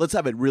shit. Let's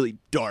have a really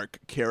dark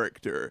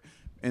character.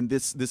 And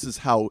this is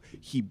how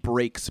he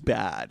breaks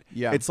bad.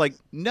 Yeah. It's like,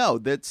 no,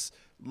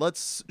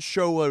 let's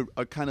show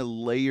a kind of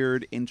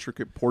layered,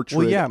 intricate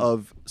portrait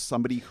of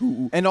somebody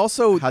who and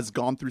also has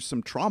gone through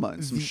some trauma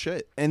and some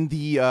shit. And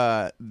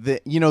the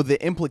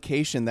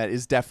implication that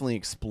is definitely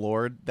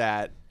explored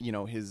that, you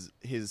know, his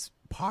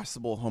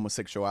possible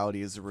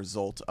homosexuality is a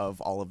result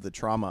of all of the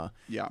trauma.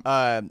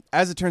 Yeah.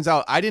 As it turns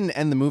out, I didn't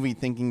end the movie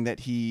thinking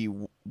that he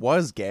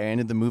was gay. I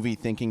ended the movie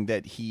thinking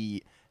that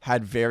he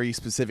had very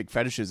specific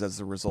fetishes as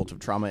a result of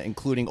trauma,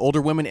 including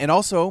older women, and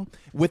also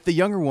with the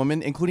younger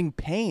woman, including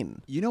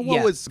pain. You know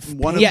what was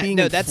one of being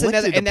that's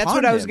another, and that's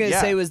what I was going to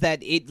him. say, was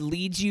that it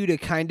leads you to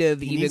kind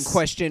of even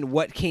question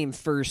what came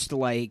first,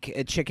 like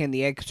a chicken and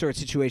the egg sort of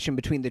situation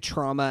between the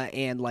trauma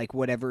and like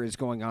whatever is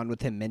going on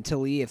with him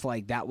mentally. If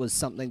like that was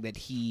something that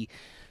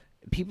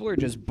people are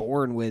just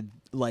born with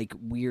like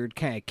weird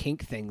kind of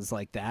kink things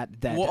like that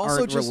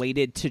aren't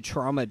related to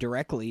trauma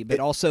directly, but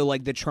also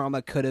like the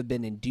trauma could have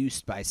been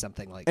induced by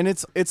something like and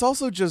that. It's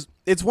also just,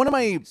 it's one of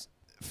my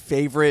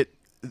favorite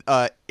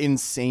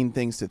insane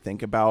things to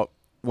think about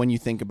when you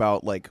think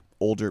about like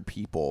older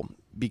people,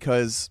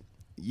 because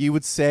you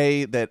would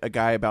say that a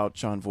guy about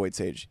Jon Voight's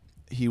age,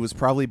 he was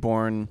probably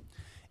born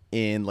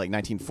in like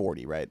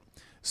 1940, right?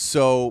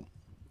 So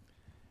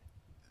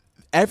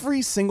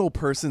every single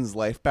person's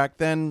life back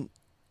then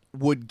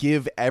would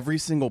give every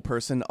single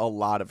person a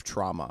lot of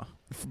trauma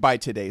by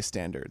today's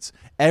standards.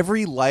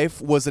 Every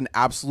life was an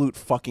absolute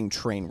fucking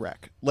train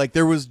wreck. Like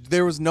there was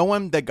no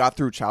one that got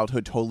through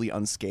childhood totally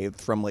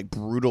unscathed from like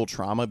brutal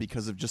trauma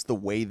because of just the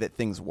way that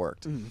things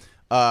worked.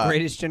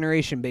 Greatest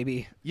Generation,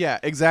 baby. Yeah,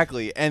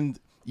 exactly. And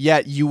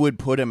yet you would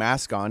put a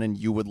mask on and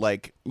you would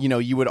like, you know,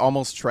 you would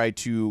almost try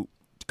to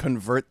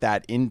convert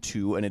that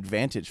into an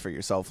advantage for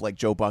yourself, like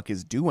Joe Buck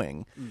is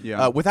doing,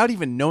 without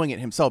even knowing it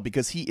himself,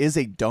 because he is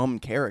a dumb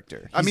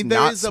character. He's I mean,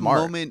 there is a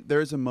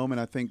moment,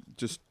 I think,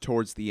 just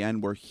towards the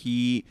end where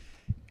he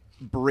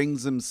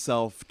brings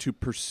himself to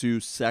pursue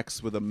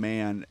sex with a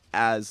man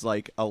as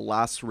like a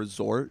last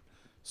resort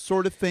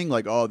sort of thing.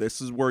 Like, oh,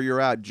 this is where you're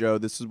at, Joe.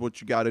 This is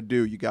what you got to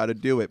do. You got to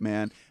do it,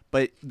 man.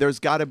 But there's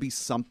got to be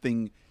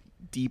something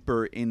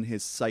deeper in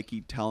his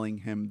psyche telling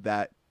him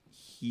that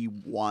he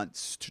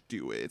wants to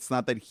do it. It's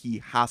not that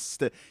he has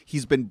to.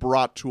 He's been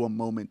brought to a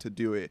moment to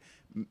do it.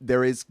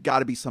 There is got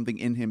to be something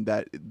in him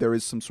that there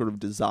is some sort of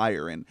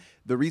desire. And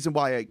the reason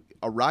why I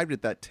arrived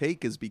at that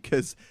take is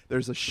because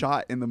there's a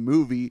shot in the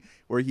movie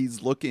where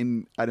he's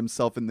looking at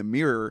himself in the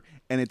mirror,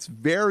 and it's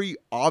very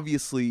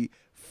obviously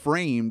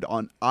framed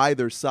on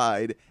either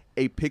side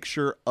a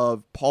picture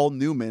of Paul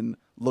Newman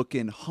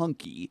looking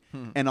hunky,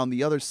 and on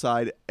the other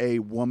side a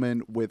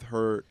woman with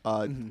her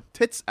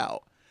tits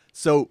out.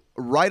 So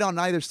right on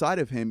either side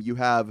of him, you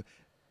have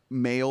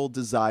male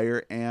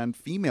desire and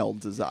female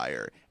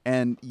desire.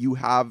 And you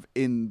have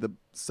in the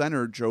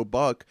center Joe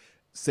Buck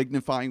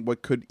signifying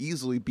what could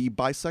easily be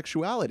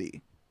bisexuality.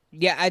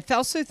 Yeah, I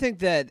also think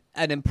that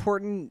an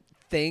important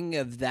thing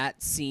of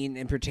that scene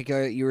in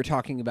particular that you were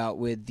talking about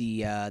with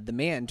the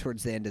man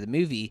towards the end of the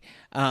movie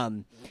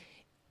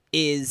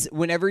is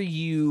whenever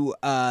you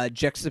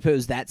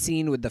juxtapose that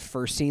scene with the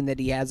first scene that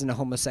he has in a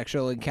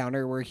homosexual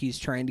encounter where he's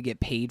trying to get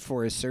paid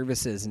for his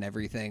services and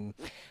everything,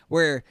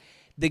 where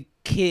the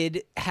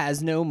kid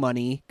has no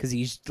money because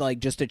he's like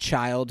just a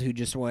child who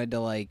just wanted to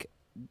like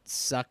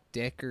suck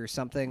dick or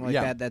something like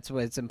that. That's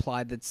what it's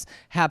implied that's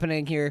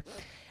happening here.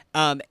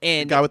 And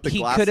the guy with the he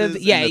glasses could have,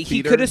 and the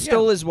he could have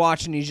stole his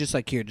watch, and he's just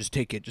like, here, just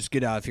take it, just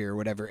get out of here or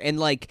whatever. And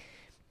like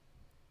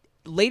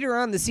later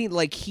on in the scene,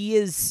 like he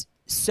is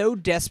so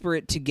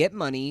desperate to get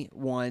money,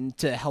 one,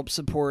 to help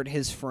support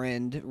his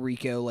friend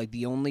Rico, like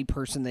the only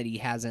person that he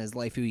has in his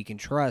life who he can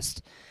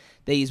trust,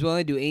 that he's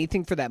willing to do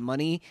anything for that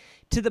money,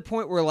 to the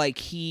point where like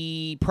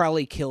he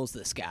probably kills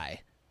this guy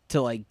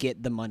to like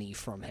get the money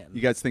from him.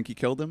 You guys think he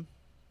killed him?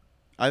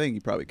 I think he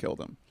probably killed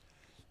him.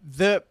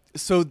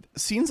 So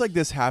scenes like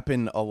this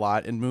happen a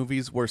lot in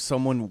movies where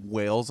someone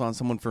wails on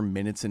someone for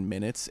minutes and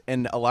minutes,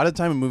 and a lot of the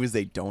time in movies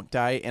they don't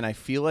die, and I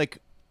feel like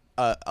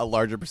a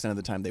larger percent of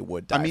the time they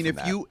would die. I mean, if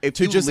you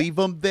just leave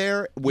them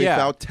there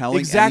without telling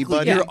exactly.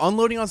 anybody, You're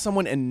unloading on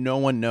someone and no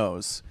one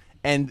knows,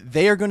 and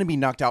they are going to be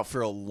knocked out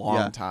for a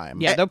long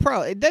time. Yeah,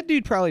 that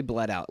dude probably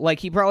bled out. Like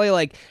he probably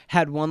like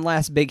had one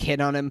last big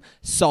hit on him,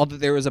 saw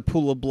that there was a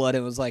pool of blood,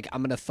 and was like,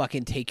 "I'm gonna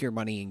fucking take your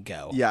money and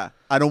go." Yeah,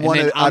 I don't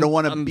want to. I don't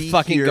want to be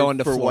fucking here going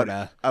to for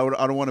Florida. I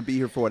don't want to be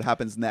here for what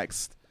happens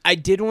next. I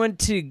did want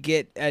to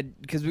get,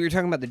 because we were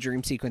talking about the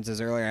dream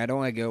sequences earlier. I don't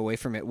want to go away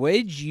from it. What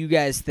did you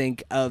guys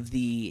think of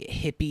the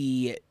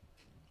hippie,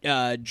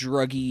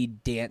 druggy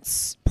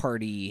dance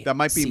party That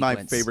might be my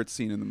sequence? favorite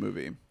scene in the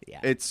movie. Yeah.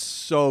 It's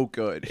so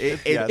good. Yeah,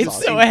 It's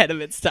awesome. so ahead of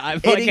its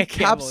time. It Like, I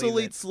can't believe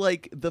it. encapsulates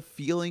like the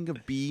feeling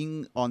of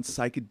being on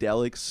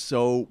psychedelics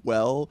so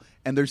well.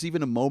 And there's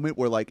even a moment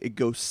where like it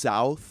goes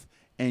south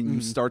and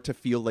you start to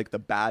feel like the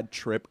bad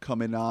trip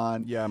coming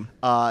on. Yeah.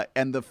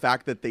 And the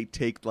fact that they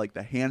take like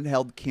the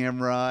handheld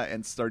camera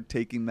and start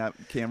taking that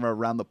camera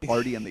around the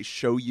party and they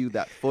show you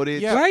that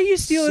footage. Yeah. Why are you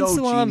stealing So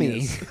salami?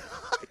 genius.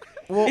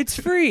 Well, It's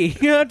free.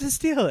 You don't have to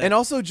steal it. and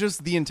also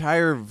just the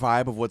entire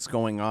vibe of what's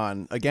going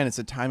on. Again, it's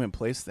a time and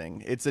place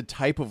thing. It's a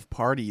type of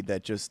party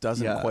that just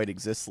doesn't Yeah. quite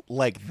exist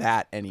like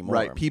that anymore.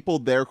 Right. People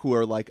there who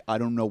are like, I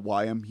don't know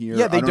why I'm here.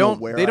 Yeah, I they don't don't.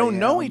 know where They don't I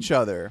know am. each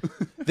other.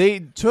 They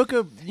took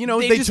a, They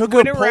they just took a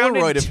went around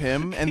Polaroid and- of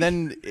him and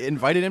then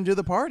invited him to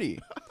the party.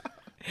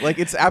 Like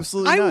it's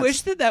absolutely. I nuts.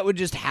 wish that would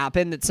just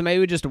happen, that somebody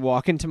would just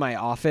walk into my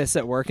office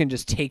at work and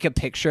just take a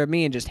picture of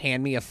me and just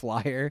hand me a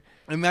flyer.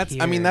 And that's, I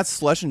Here. mean, that's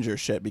Schlesinger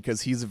shit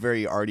because he's a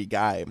very arty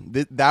guy.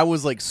 That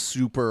was like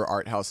super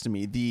art house to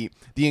me. The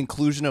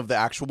inclusion of the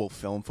actual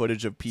film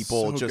footage of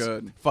people So just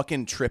good.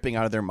 fucking tripping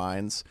out of their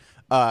minds,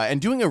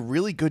 and doing a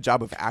really good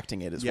job of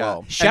acting it as Yeah.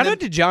 well. Shout then- out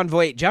to John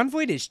Voight. John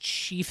Voight is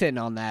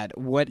chiefing on that,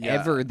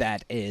 whatever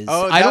that is.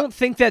 Oh, I that- don't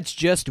think that's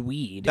just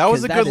weed. That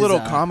was 'cause a good is, little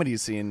comedy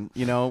scene,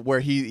 where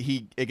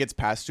he it gets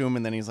passed to him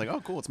and then he's like, "Oh,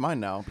 cool, it's mine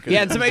now." Because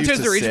Yeah, and he's somebody used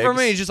tries to reach for him and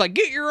cigs. he's just like,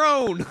 "Get your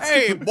own."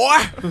 "Hey,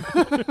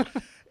 boy."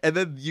 And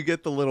then you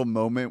get the little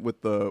moment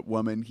with the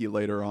woman he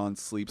later on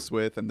sleeps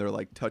with, and they're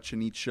like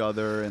touching each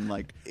other and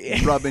like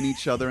rubbing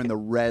each other in the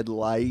red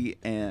light,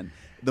 and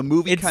the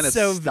movie It's kind of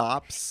so-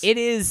 stops. It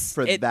is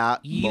For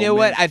that You know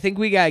what? moment. I think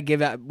we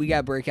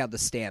gotta break out the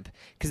stamp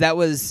because that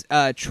was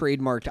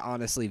trademarked.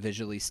 Honestly,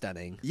 visually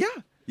stunning.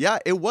 Yeah,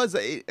 it was,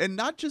 and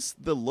not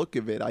just the look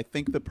of it. I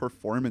think the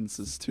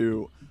performances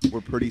too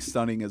were pretty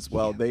stunning as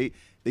well. They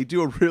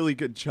do a really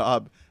good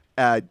job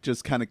at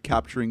just kind of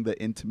capturing the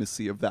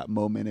intimacy of that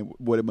moment and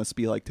what it must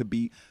be like to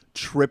be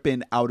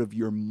tripping out of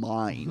your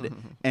mind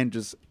and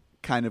just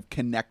kind of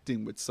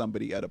connecting with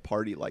somebody at a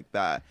party like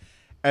that.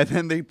 And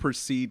then they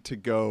proceed to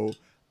go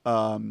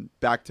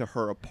back to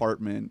her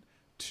apartment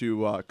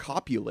to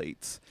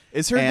copulate.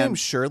 Is her And- name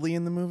Shirley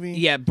in the movie?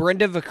 Yeah,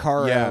 Brenda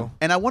Vaccaro. Yeah.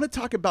 And I want to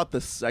talk about the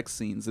sex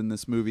scenes in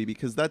this movie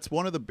because that's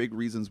one of the big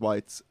reasons why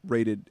it's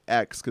rated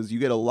X, because you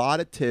get a lot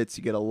of tits,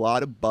 you get a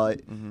lot of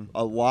butt,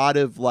 a lot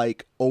of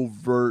like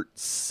overt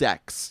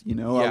sex,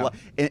 Yeah.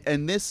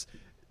 And this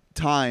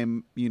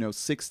time,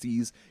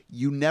 60s,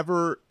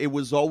 it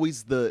was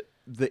always the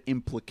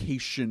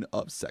implication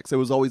of sex. It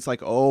was always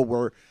like, oh,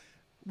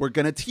 we're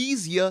going to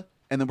tease you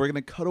and then we're going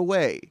to cut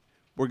away.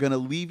 We're going to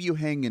leave you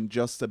hanging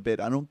just a bit.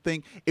 I don't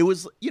think it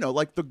was,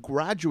 like The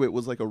Graduate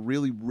was like a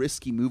really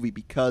risky movie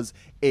because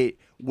it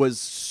was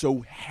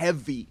so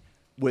heavy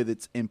with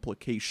its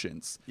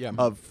implications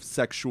of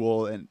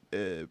sexual and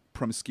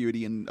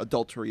promiscuity and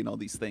adultery and all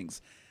these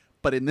things.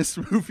 But in this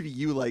movie,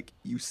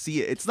 you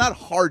see it. It's not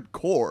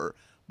hardcore,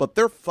 but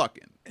they're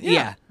fucking.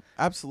 Yeah.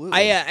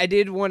 Absolutely. I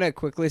did want to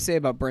quickly say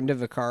about Brenda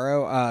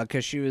Vaccaro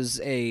because she was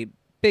a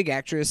big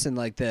actress in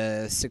like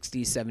the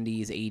 60s,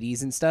 70s,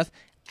 80s and stuff.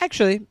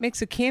 Actually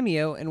makes a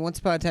cameo in Once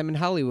Upon a Time in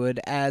Hollywood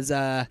as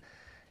Al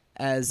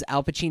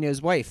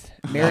Pacino's wife,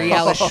 Mary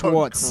Alice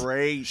Schwartz.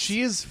 Great.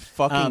 She is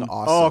fucking Oh,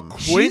 awesome.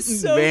 Quentin,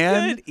 She's so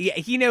man. good. Yeah,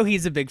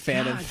 he's a big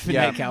fan of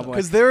Midnight Cowboy.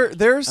 because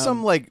there are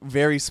some like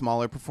very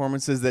smaller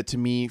performances that to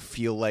me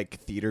feel like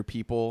theater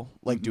people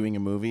like doing a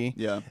movie.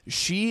 Yeah.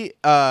 She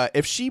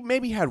if she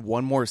maybe had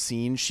one more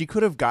scene, she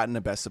could have gotten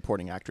a Best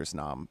Supporting Actress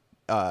nom.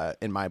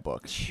 In my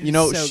book,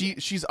 was so-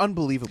 she's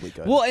unbelievably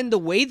good. Well, and the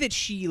way that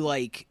she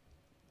like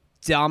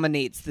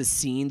dominates the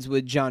scenes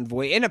with John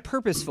Voight in a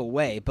purposeful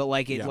way, but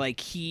like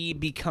he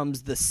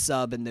becomes the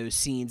sub in those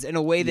scenes in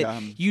a way that Yeah.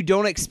 you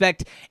don't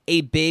expect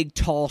a big,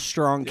 tall,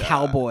 strong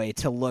cowboy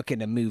to look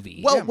in a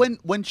movie. Well,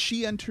 when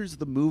she enters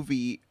the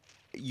movie,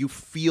 you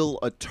feel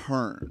a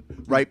turn,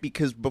 right?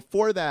 Because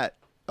before that,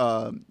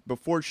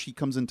 before she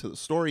comes into the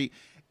story,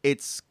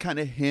 it's kind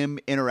of him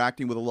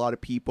interacting with a lot of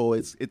people.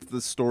 It's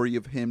the story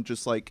of him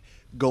just like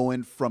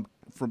going from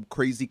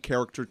crazy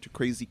character to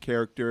crazy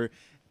character.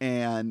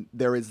 And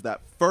there is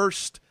that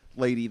first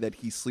lady that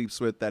he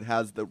sleeps with that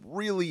has the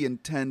really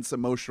intense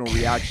emotional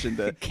reaction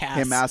to Cass.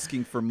 him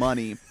asking for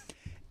money.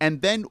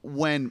 And then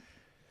when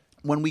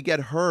we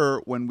get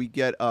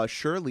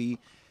Shirley,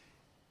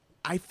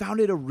 I found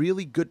it a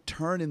really good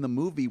turn in the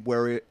movie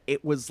where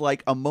it was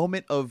like a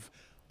moment of,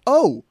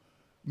 oh,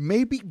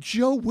 maybe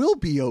Joe will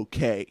be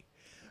okay.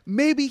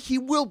 Maybe he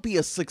will be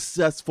a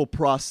successful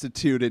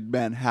prostitute in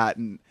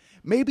Manhattan.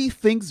 Maybe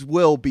things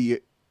will be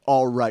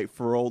all right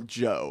for old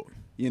Joe.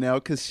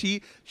 Because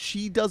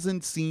she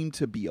doesn't seem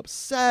to be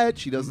upset.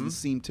 She doesn't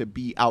seem to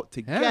be out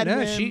to get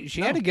him. she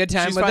had a good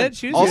time She's with fine. it.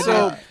 She was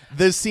Also, good.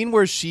 the scene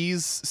where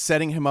she's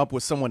setting him up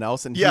with someone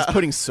else and Yeah. he's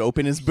putting soap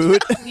in his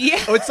boot.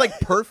 yeah, Oh, it's like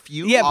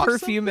perfume. yeah, off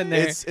perfume in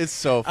there. it's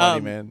so funny,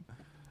 Um, man.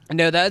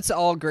 No, that's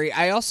all great.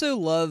 I also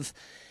love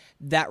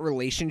that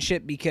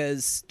relationship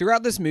because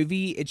throughout this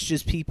movie, it's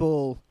just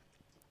people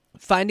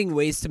finding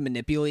ways to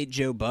manipulate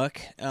Joe Buck.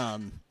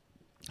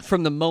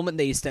 from the moment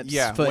they step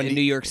foot when in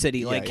New York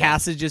City. Like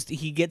Cass is just,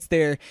 he gets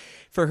there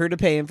for her to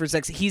pay him for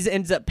sex. He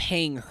ends up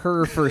paying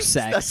her for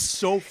sex. That's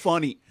so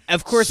funny.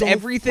 Of course, So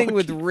everything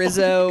with fucking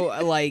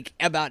Rizzo, like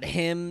about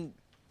him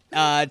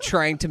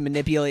trying to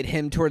manipulate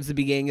him towards the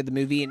beginning of the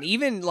movie, and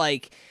even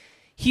like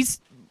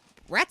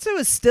Ratso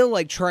is still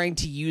like trying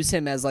to use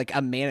him as like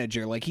a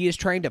manager. Like he is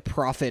trying to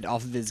profit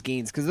off of his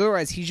gains, because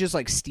otherwise he's just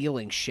like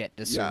stealing shit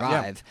to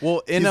survive.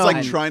 Well, He's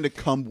like trying to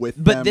come with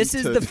them. But this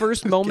is to the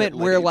first get moment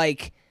where laid.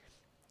 like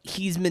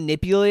he's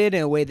manipulated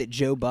in a way that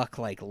Joe Buck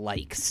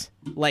likes.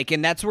 Like,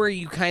 and that's where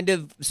you kind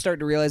of start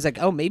to realize like,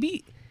 oh,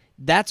 maybe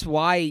that's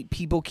why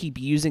people keep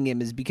using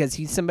him, is because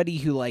he's somebody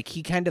who like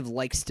he kind of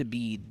likes to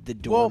be the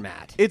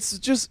doormat.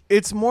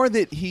 It's more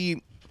that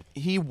he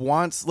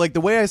wants, like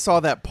the way I saw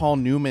that Paul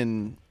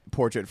Newman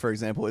portrait, for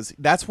example, is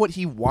that's what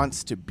he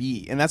wants to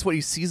be, and that's what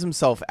he sees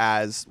himself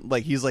as.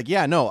 Like he's like,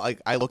 yeah, no,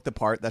 I look the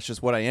part, that's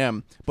just what I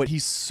am. But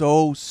he's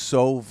so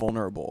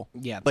vulnerable,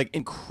 like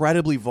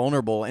incredibly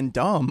vulnerable and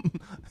dumb.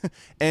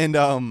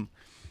 And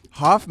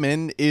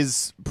Hoffman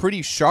is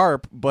pretty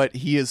sharp, but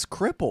he is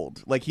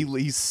crippled. Like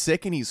he's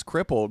sick and he's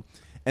crippled,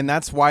 and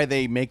that's why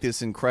they make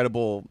this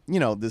incredible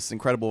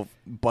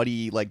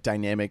buddy like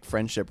dynamic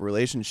friendship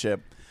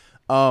relationship.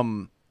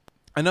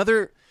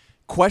 Another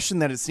question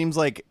that it seems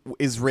like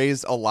is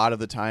raised a lot of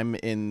the time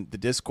in the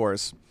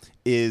discourse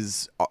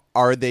is,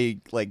 are they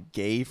like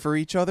gay for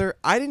each other?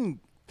 I didn't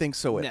think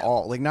so at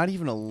all. Like not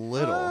even a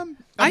little.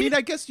 I mean,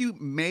 I guess you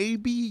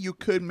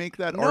could make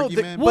that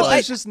argument, but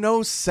there's just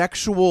no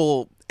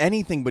sexual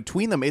anything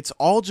between them. It's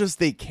all just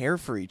they care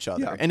for each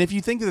other. Yeah. And if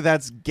you think that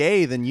that's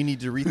gay, then you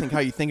need to rethink how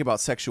you think about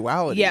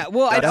sexuality. Yeah,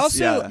 well, I'd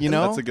also, you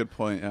know, that's a good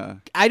point. Yeah,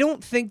 I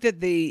don't think that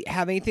they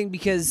have anything,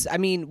 because I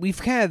mean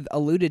we've kind of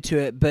alluded to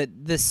it, but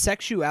the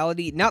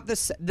sexuality, not the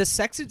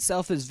sex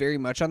itself is very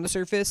much on the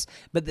surface,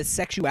 but the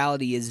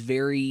sexuality is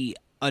very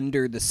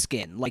under the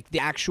skin. Like the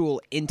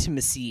actual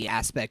intimacy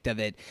aspect of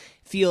it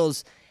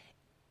feels,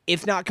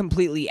 if not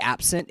completely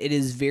absent, it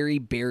is very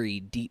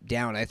buried deep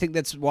down. I think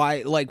that's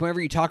why, like, whenever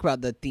you talk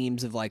about the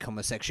themes of like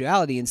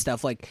homosexuality and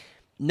stuff, like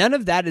none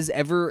of that is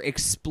ever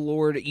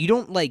explored. You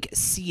don't like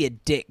see a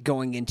dick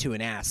going into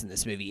an ass in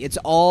this movie. It's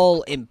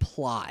all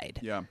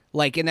implied. Yeah.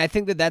 Like, and I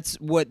think that that's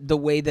what the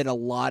way that a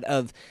lot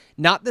of,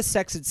 not the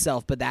sex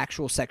itself, but the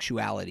actual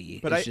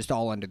sexuality is just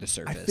all under the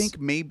surface. I think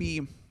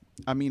maybe,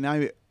 I mean,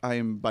 I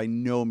am by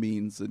no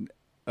means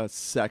a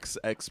sex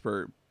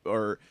expert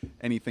or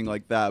anything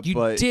like that. You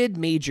but did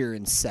major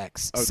in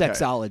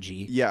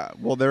sexology. Yeah,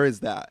 well, there is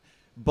that.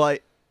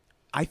 But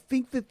I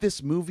think that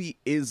this movie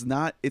it's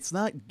not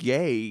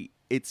gay,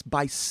 it's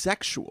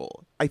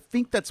bisexual. I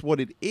think that's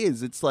what it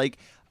is. It's like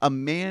a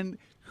man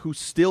who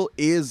still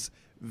is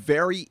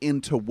very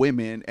into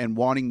women and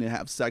wanting to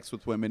have sex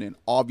with women, and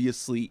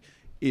obviously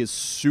is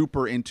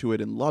super into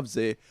it and loves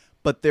it.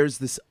 But there's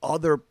this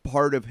other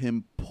part of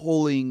him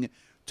pulling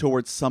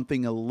towards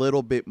something a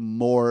little bit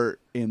more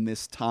in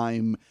this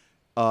time,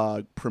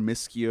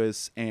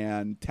 promiscuous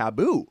and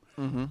taboo,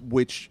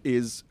 which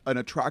is an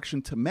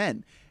attraction to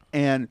men.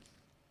 And,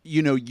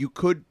 you know, you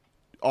could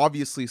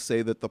obviously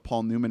say that the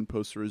Paul Newman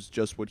poster is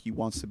just what he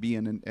wants to be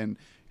in, and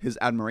his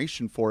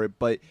admiration for it,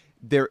 but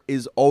there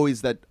is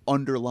always that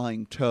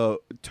underlying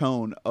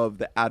tone of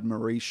the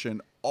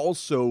admiration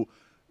also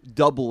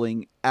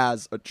doubling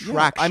as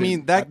attraction. I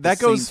mean, that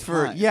goes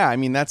for, I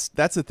mean, that's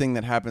a thing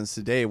that happens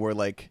today, where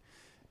like,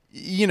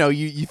 you know,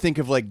 you think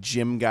of like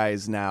gym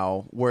guys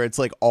now, where it's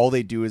like all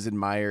they do is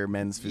admire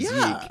men's physique.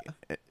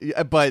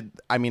 Yeah. But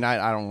I mean,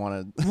 I don't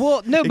want to.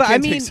 Well, no, but I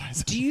mean,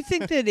 do you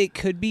think that it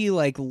could be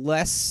like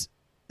less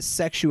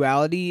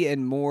sexuality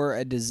and more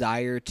a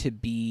desire to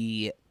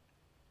be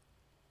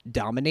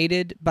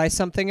dominated by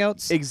something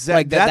else? Exactly.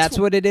 Like that's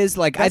what it is.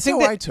 Like, I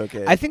think I took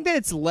it. I think that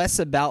it's less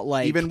about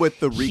like, even with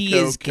the Rico he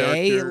is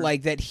gay, character,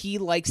 like that he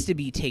likes to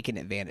be taken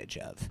advantage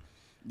of.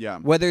 Yeah.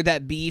 Whether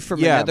that be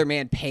from another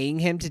man paying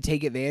him to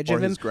take advantage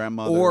of him, his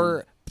grandmother,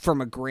 or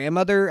from a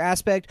grandmother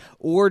aspect,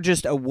 or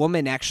just a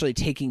woman actually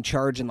taking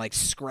charge and like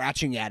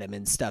scratching at him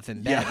and stuff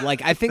in bed. Yeah.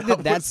 Like I think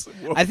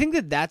I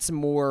think that's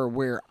more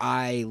where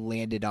I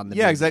landed on the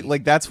Yeah, movie. exactly.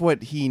 Like that's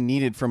what he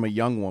needed from a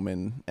young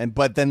woman,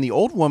 but then the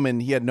old woman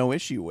he had no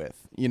issue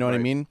with. You know what I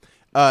mean?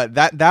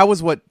 That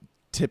was what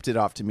tipped it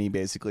off to me,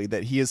 basically,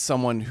 that he is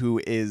someone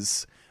who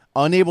is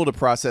unable to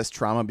process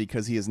trauma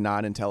because he is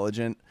not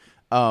intelligent.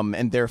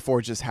 And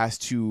therefore just has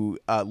to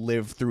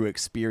live through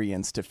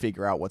experience to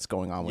figure out what's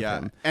going on with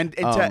him.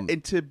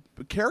 And to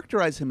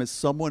characterize him as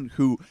someone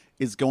who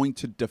is going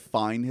to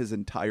define his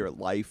entire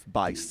life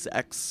by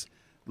sex,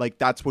 like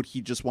that's what he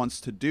just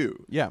wants to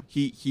do. Yeah.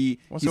 He's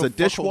a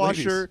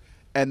dishwasher,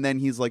 and then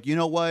he's like, you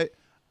know what?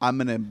 I'm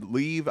gonna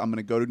leave. I'm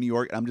gonna go to New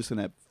York, and I'm just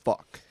gonna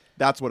fuck.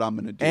 That's what I'm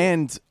gonna do.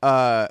 And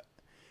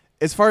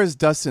as far as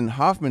Dustin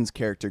Hoffman's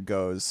character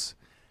goes,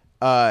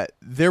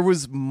 there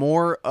was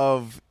more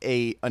of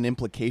an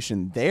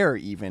implication there,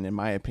 even in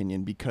my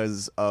opinion,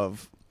 because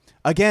of,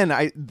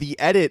 again, the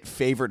edit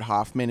favored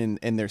Hoffman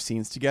in their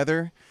scenes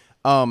together,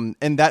 and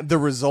that the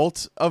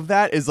result of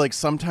that is like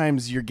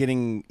sometimes you're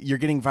getting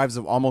vibes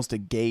of almost a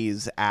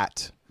gaze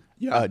at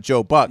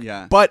Joe Buck.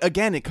 Yeah. But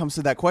again, it comes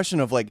to that question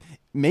of like,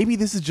 maybe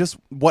this is just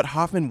what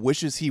Hoffman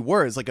wishes he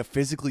were, is like a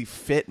physically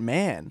fit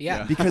man.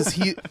 Yeah. Because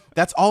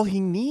that's all he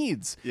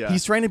needs. Yeah.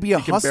 He's trying to be a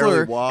He can barely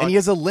hustler, walk. and he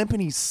has a limp,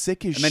 and he's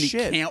sick as And then he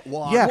shit. can't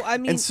walk. Yeah. Well, I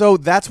mean- and so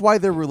that's why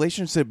their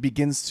relationship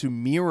begins to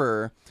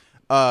mirror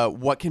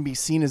what can be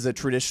seen as a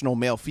traditional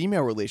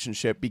male-female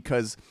relationship,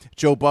 because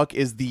Joe Buck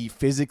is the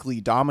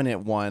physically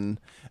dominant one,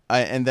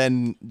 and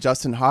then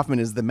Justin Hoffman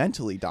is the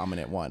mentally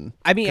dominant one.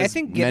 I mean, I 'Cause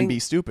think men getting- be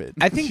stupid.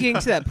 I think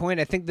getting to that point,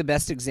 I think the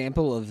best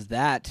example of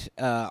that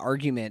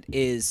argument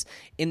is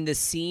in the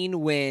scene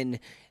when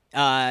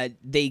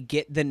they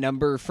get the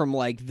number from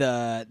like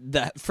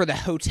the for the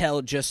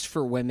hotel just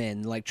for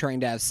women, like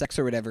trying to have sex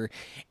or whatever,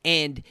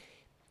 and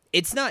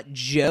it's not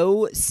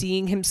Joe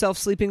seeing himself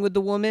sleeping with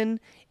the woman.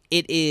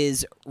 It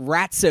is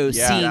Ratso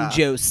Yeah. seeing Yeah.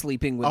 Joe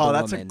sleeping with Oh, the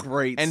that's woman. a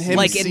great and scene. him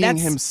Like, and seeing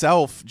that's-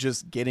 himself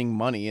just getting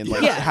money and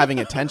like Yeah. having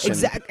attention.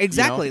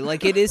 Exactly. you know?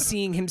 Like it is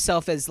seeing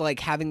himself as like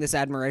having this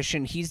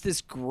admiration. He's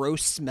this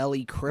gross,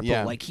 smelly cripple.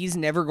 Yeah. Like he's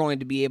never going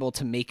to be able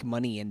to make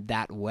money in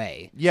that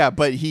way. Yeah,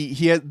 but he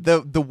had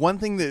the one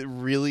thing that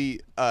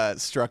really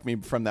struck me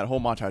from that whole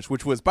montage,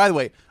 which was, by the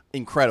way,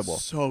 incredible.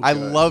 So I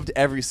good. loved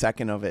every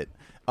second of it.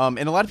 And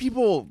a lot of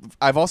people,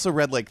 I've also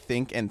read like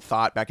think and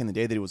thought back in the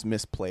day that it was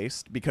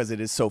misplaced because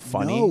it is so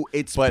funny. No,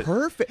 it's but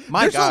perfect.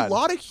 My There's God. a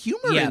lot of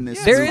humor Yeah, in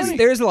this. there movie. is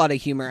there's a lot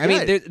of humor. I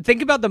Yeah. mean,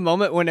 think about the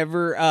moment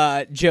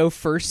whenever Joe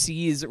first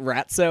sees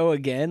Ratso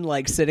again,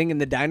 like sitting in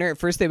the diner. At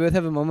first, they both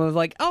have a moment of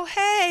like, "Oh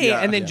hey," Yeah.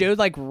 and then Yeah. Joe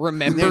like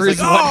remembers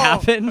like, what "Oh!"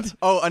 happened.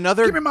 Oh,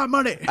 another. Give me my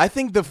money. I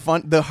think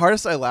the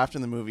hardest I laughed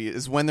in the movie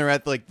is when they're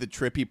at like the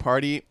trippy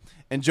party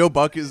and Joe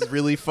Buck is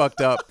really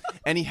fucked up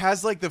and he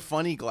has like the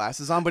funny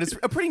glasses on, but it's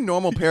a pretty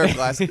normal pair of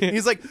glasses. And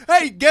he's like,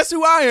 "Hey, guess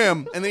who I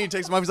am?" And then he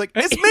takes them off. He's like,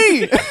 "It's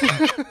me."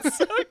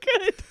 So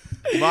good.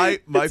 my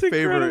It's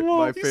favorite incredible.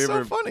 my He's so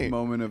favorite funny.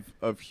 moment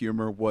of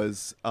humor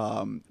was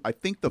I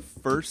think the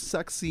first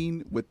sex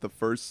scene with the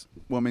first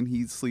woman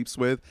he sleeps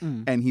with,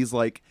 and he's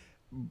like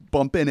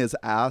bumping his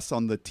ass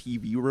on the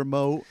TV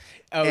remote,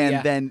 Oh, and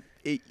yeah. then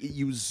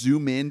you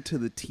zoom into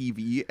the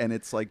TV and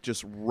it's like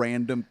just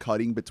random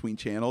cutting between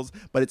channels,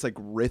 but it's like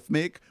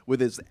rhythmic with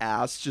his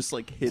ass just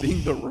like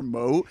hitting the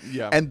remote.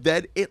 Yeah. And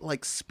then it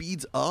like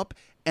speeds up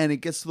and it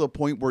gets to the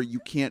point where you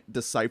can't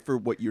decipher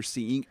what you're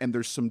seeing and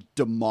there's some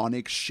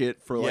demonic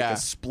shit for like Yeah. a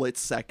split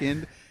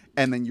second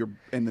and then you're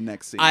in the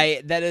next scene.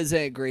 That is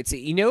a great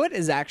scene. You know what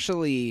is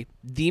actually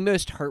the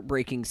most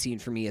heartbreaking scene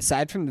for me,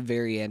 aside from the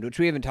very end, which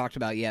we haven't talked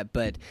about yet,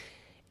 but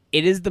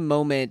it is the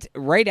moment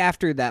right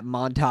after that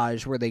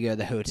montage where they go to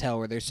the hotel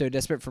where they're so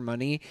desperate for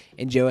money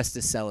and Joe has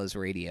to sell his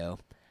radio.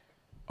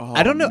 Oh,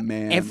 I don't know.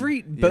 man.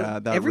 Every Yeah,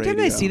 that every time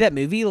I radio. see that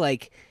movie,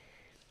 like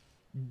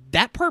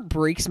that part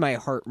breaks my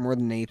heart more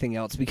than anything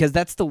else because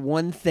that's the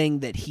one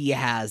thing that he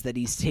has that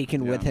he's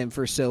taken with him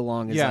for so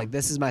long. Is Yeah. like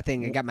this is my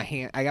thing. I got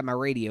my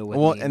radio with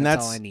Well, me. and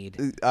That's all I need.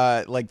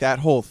 like that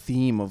whole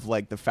theme of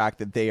like the fact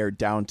that they are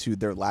down to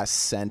their last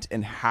cent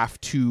and have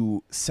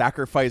to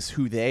sacrifice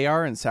who they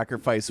are and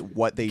sacrifice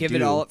what they Give do.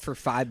 it all up for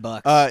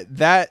 $5.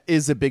 That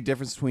is a big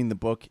difference between the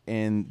book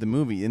and the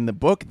movie. In the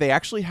book, they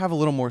actually have a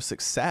little more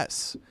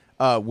success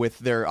with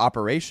their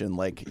operation.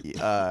 Like,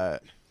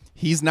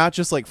 he's not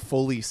just like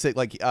fully sick.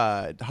 Like,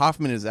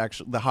 Hoffman is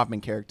actually the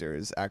Hoffman character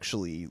is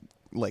actually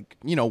like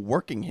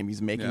working him.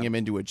 He's making Yeah. him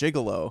into a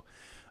gigolo.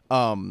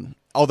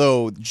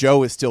 Although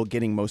Joe is still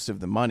getting most of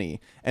the money,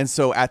 and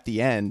so at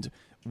the end,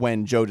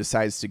 when Joe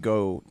decides to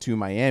go to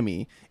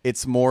Miami,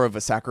 it's more of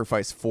a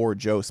sacrifice for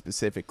Joe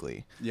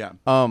specifically. Yeah.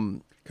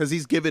 Because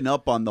he's given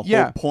up on the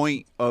Yeah. whole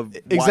point of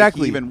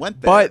Exactly. why he even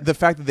went there. But the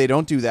fact that they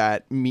don't do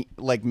that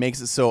makes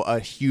it so a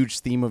huge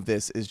theme of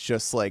this is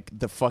just like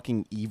the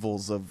fucking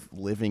evils of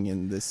living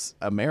in this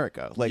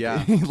America. Like,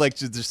 Yeah. like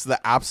just the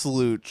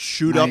absolute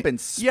Shoot up and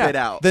spit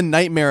out. The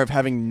nightmare of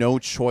having no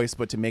choice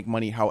but to make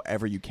money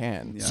however you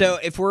can. So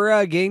if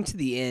we're getting to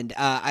the end,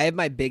 I have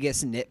my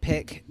biggest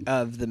nitpick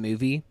of the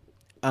movie.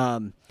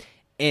 And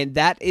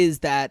that is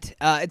that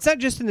it's not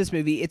just in this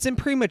movie, it's in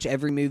pretty much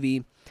every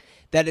movie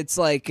that it's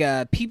like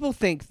people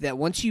think that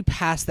once you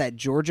pass that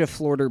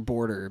Georgia-Florida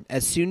border,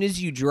 as soon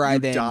as you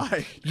drive in,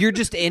 die. you're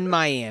just in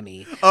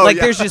Miami. Oh, like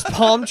yeah. there's just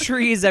palm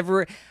trees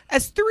everywhere.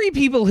 As three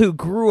people who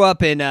grew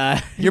up in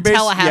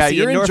Tallahassee, yeah,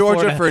 you're in North Georgia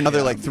Florida, for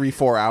another like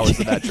 3-4 hours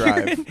of that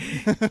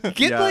drive.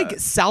 get Yeah. like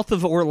south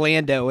of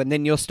Orlando, and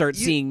then you'll start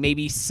seeing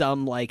maybe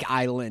some like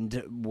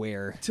island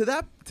where. to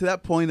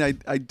that point,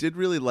 I did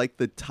really like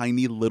the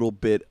tiny little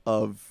bit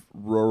of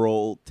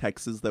rural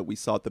Texas that we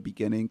saw at the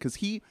beginning because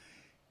he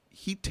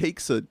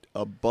takes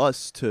a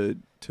bus to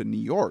New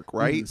York,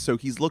 right? So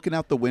he's looking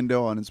out the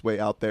window on his way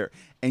out there,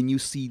 and you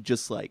see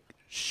just like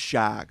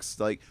shacks,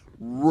 like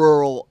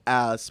rural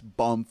ass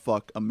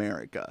bumfuck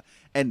America.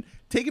 And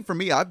take it from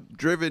me, I've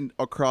driven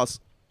across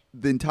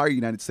the entire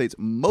United States.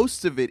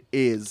 Most of it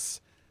is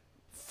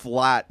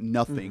flat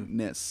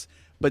nothingness,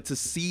 but to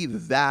see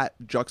that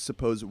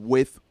juxtaposed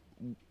with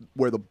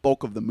where the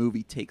bulk of the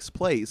movie takes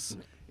place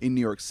in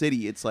New York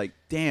City, it's like,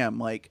 damn,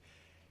 like,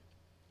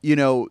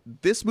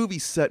 this movie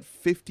set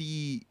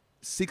 50,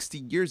 60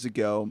 years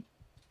ago.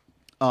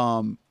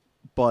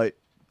 But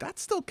that's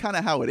still kind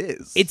of how it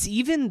is. It's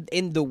even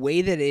in the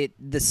way that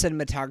the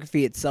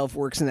cinematography itself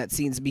works in that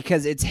scenes,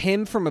 because it's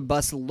him from a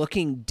bus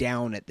looking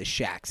down at the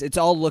shacks. It's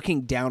all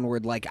looking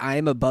downward, like I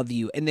am above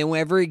you. And then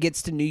whenever he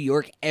gets to New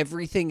York,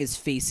 everything is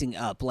facing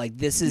up. Like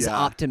this is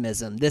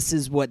optimism. This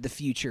is what the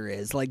future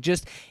is. Like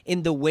just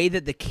in the way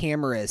that the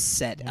camera is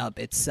set up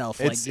itself.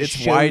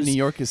 It's why New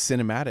York is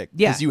cinematic.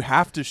 Yeah. Because you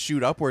have to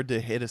shoot upward to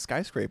hit a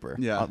skyscraper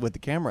with the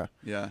camera.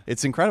 Yeah.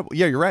 It's incredible.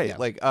 Yeah, you're right. Yeah.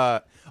 Like,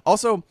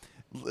 also,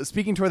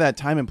 speaking toward that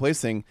time and place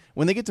thing,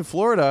 when they get to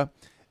Florida,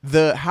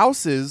 the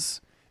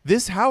houses,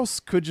 this house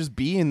could just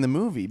be in the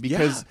movie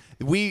because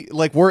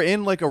we're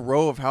in like a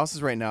row of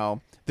houses right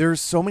now.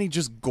 There's so many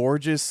just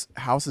gorgeous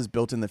houses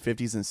built in the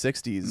 50s and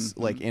 60s,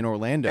 like in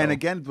Orlando. And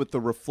again, with the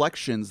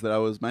reflections that I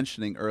was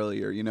mentioning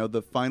earlier,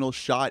 the final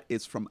shot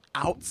is from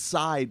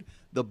outside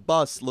the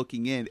bus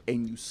looking in,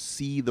 and you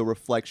see the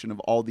reflection of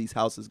all these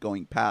houses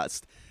going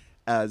past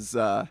as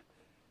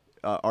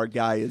our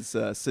guy is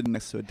sitting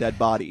next to a dead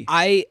body.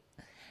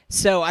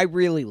 So I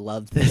really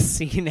love this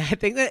scene. I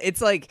think that it's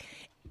like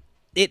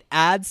it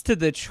adds to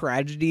the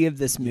tragedy of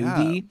this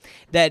movie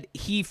that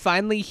he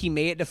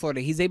made it to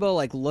Florida. He's able to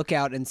like look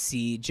out and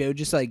see Joe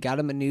just like got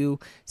him a new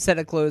set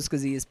of clothes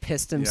because he has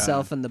pissed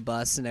himself in the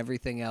bus and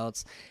everything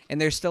else.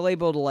 And they're still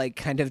able to like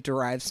kind of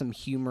derive some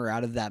humor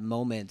out of that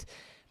moment.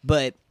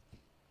 But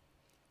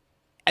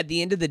at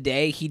the end of the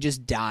day, he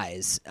just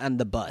dies on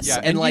the bus. Yeah,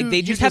 and like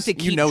they just have to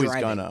keep driving.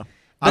 He's gonna.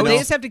 But they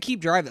just have to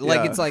keep driving.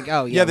 Like it's like,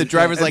 oh yeah. The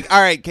driver's like,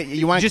 all right,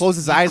 you want to close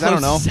his eyes? I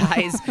don't know.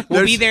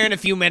 We'll be there in a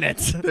few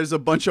minutes. There's a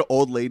bunch of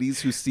old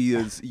ladies who see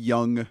his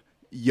young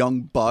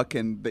buck,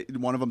 and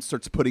one of them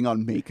starts putting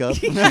on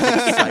makeup.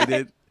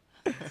 Excited.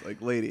 It's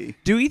like, lady.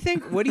 What do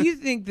you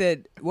think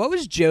what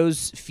was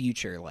Joe's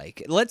future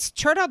like? Let's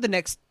chart out the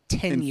next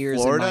 10 in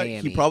years Florida, in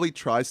Miami. He probably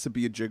tries to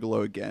be a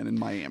gigolo again in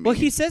Miami. Well,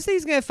 he says that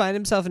he's going to find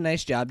himself a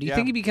nice job. Do you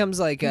think he becomes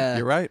like a...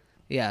 You're right.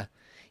 Yeah.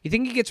 You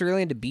think he gets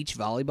really into beach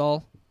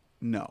volleyball?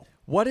 No.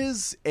 What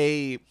is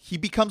he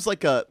becomes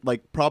like a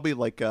probably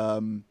like I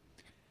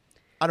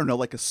don't know,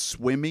 like a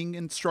swimming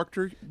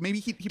instructor.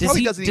 Maybe he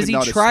probably doesn't even know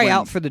how to try swim.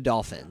 out for the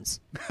Dolphins?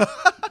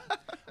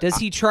 Does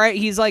he try?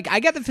 He's like, I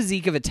got the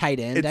physique of a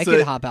tight end. I It's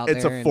could hop out there.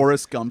 It's a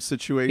Forrest Gump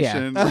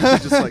situation. Where he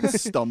just like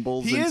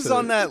stumbles. he is into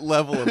on that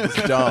level of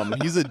just dumb.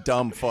 He's a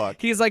dumb fuck.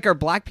 He's like, are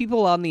black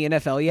people on the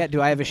NFL yet?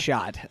 Do I have a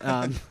shot?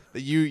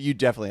 You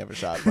definitely have a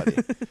shot,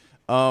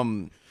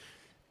 buddy.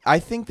 I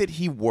think that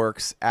he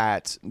works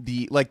at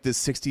the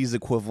 60s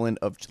equivalent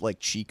of like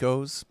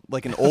Chico's,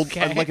 like an old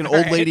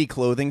lady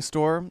clothing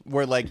store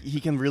where like he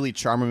can really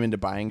charm him into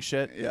buying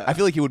shit. Yeah. I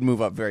feel like he would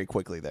move up very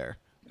quickly there.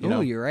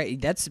 Oh, you're right.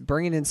 That's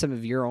bringing in some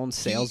of your own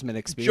salesman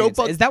experience.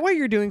 Is that why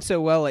you're doing so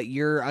well at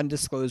your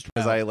undisclosed?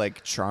 Because I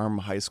like charm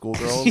high school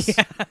girls.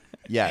 Yeah.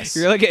 Yes.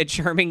 You're like a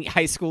charming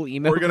high school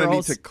emo We're gonna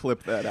girls. need to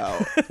clip that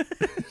out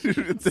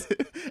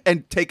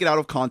and take it out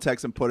of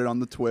context and put it on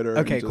the Twitter.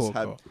 Okay, and just cool,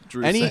 have cool.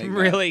 Drew Any- saying that.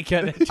 really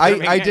good at I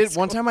charming high did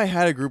school. one time. I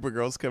had a group of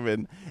girls come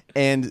in,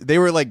 and they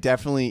were like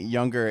definitely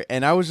younger,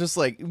 and I was just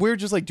like, we were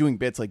just like doing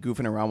bits, like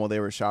goofing around while they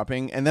were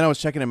shopping, and then I was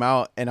checking them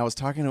out, and I was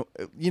talking to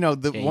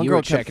the one you girl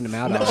were checking them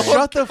out. No, all right.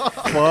 shut the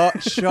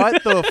fuck.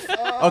 Shut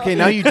the. Okay,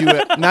 now you do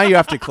it. Now you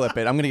have to clip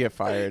it. I'm gonna get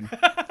fired.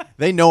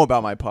 They know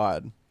about my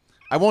pod.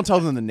 I won't tell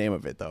them the name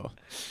of it though.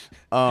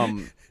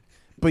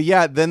 But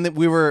yeah, then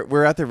we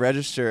were at the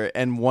register,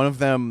 and one of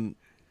them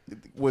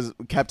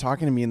kept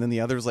talking to me, and then the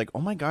other was like, "Oh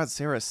my God,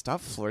 Sarah,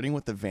 stop flirting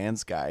with the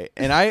Vans guy."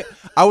 And I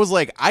was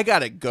like, I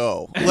gotta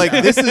go. Like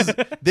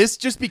this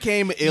just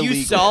became illegal.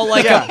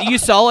 You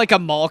saw like a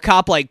mall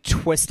cop like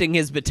twisting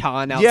his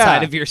baton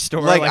outside of your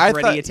store, like I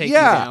ready thought, to take you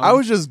down. I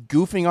was just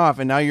goofing off,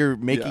 and now you're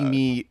making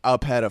me a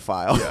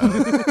pedophile.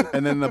 Yeah.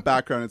 And then in the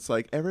background, it's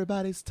like,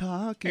 everybody's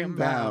talking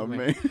about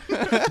me.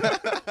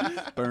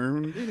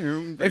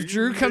 If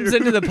Drew comes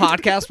into the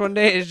podcast one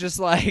day, it's just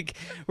like,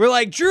 we're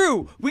like,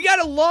 Drew, we got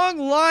a long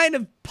line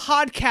of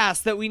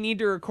podcasts that we need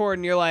to record,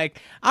 and you're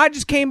like, I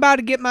just came by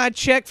to get my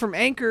check from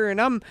Anchor, and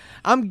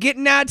I'm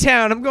getting out of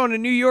town. I'm going to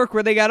New York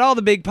where they got all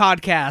the big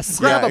podcasts.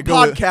 Grab Yeah, a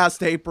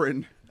podcast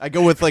apron. I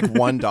go with like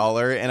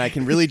 $1, and I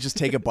can really just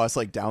take a bus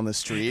like down the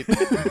street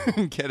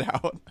and get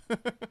out.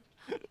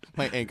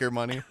 My Anchor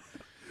money.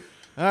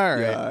 All right.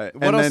 Yeah,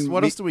 What and else? then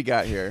What else do we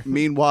got here?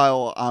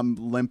 Meanwhile,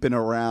 I'm limping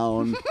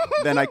around.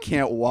 Then I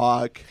can't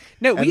walk.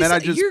 No, and then I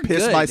just you're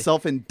piss good.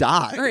 myself and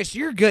die. Ernest,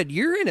 you're good.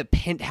 You're in a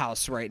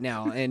penthouse right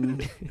now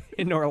in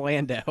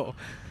Orlando.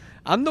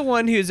 I'm the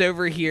one who's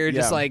over here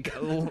just Yeah. like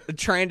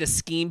trying to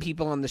scheme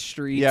people on the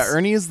streets. Yeah,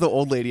 Ernie is the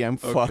old lady I'm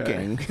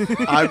Okay. fucking.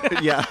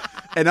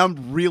 And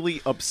I'm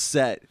really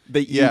upset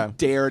that you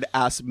dared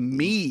ask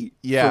me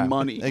for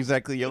money.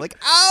 Exactly. You're like,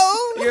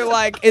 oh. You're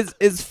like,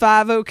 is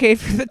 5 okay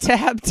for the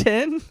tab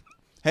 10?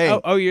 Hey.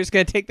 Oh, you're just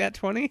gonna take that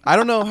 20? I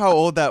don't know how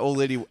old that old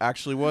lady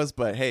actually was,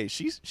 but hey,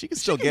 she can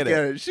still get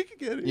it. She can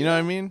get it. You know what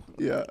I mean?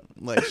 Yeah.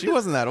 Like she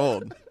wasn't that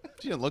old.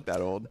 She didn't look that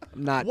old.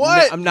 I'm not.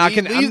 What? I'm not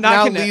gonna. Lee's- I'm not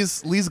now gonna.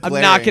 Lee's I'm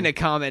not glaring. gonna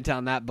comment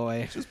on that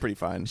boy. She was pretty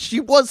fine. She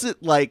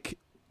wasn't like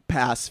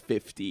past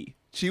 50.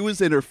 She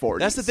was in her 40s.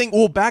 That's the thing.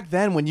 Well, back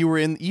then, when you were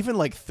in even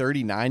like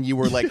 39, you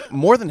were like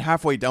more than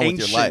halfway done with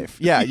your Ancient. life.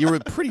 Yeah, you were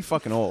pretty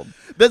fucking old.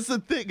 That's the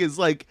thing. Is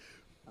like,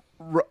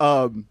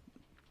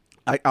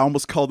 I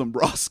almost called him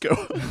Roscoe.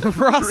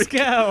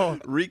 Roscoe.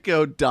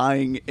 Rico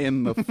dying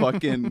in the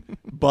fucking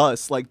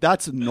bus. Like,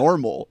 that's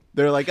normal.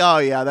 They're like, oh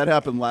yeah, that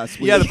happened last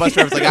week. Yeah, the bus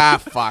driver's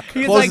like, fuck.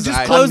 He's Close like, his just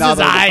eyes. close his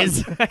Another one.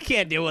 eyes. I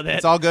can't deal with it.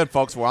 It's all good,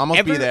 folks. We'll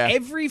almost be there.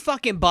 Every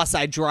fucking bus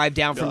I drive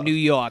down from New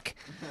York.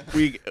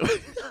 we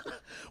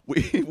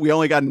we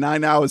only got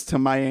 9 hours to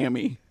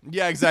Miami.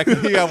 Yeah,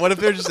 exactly. Yeah, what if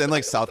they're just in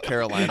like South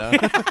Carolina?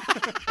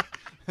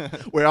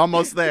 We're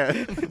almost there.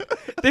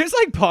 There's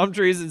like palm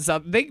trees and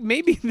stuff.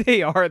 Maybe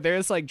they are. They're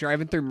just like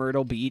driving through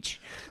Myrtle Beach.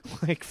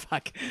 Like,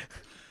 fuck.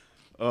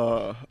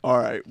 All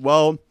right.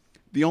 Well,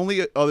 the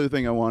only other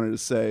thing I wanted to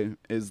say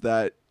is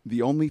that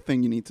the only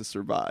thing you need to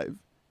survive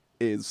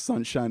is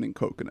sunshine and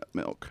coconut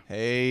milk.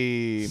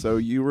 Hey. So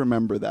you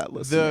remember that,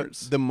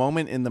 listeners. The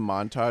moment in the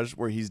montage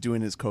where he's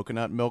doing his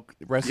coconut milk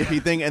recipe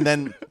thing, and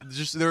then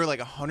just there were like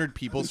 100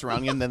 people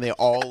surrounding him, then they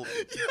all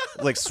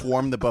like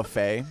swarm the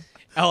buffet.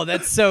 Oh,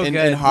 that's so In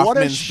good. Hoffman's What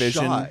a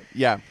vision. shot.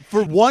 Yeah.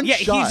 For one Yeah,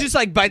 shot. he's just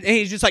like,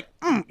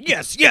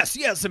 yes, yes,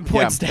 yes, and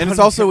points down. And it's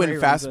also where he in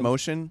runs fast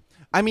motion.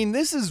 I mean,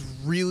 this is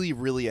really,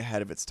 really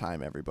ahead of its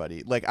time,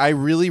 everybody. Like, I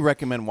really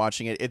recommend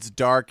watching it. It's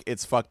dark.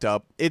 It's fucked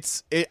up.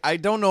 I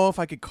don't know if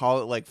I could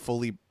call it, like,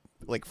 fully,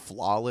 like,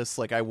 flawless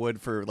like I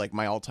would for, like,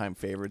 my all-time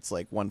favorites,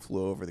 like One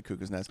Flew Over the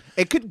Cuckoo's Nest.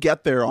 It could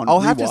get there on I'll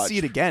have to rewatch. see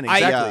it again.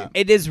 Exactly.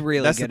 It is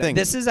really That's the good. thing.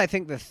 This is, I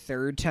think, the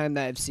third time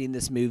that I've seen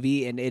this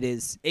movie, and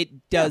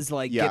it does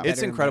like Yeah. get It's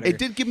better and incredible. better. It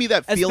did give me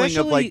that feeling of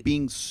Especially- like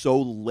being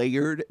so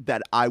layered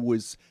that I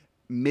was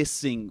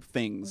missing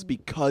things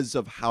because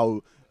of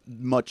how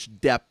much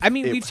depth. I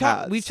mean, it we've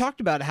has. talked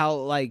about how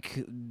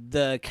like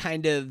the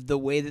kind of the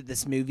way that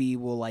this movie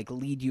will like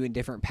lead you in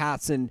different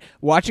paths, and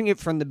watching it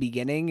from the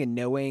beginning and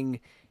knowing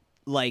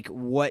like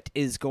what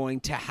is going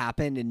to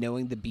happen and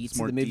knowing the beats of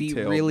more the movie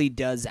detailed. really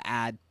does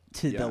add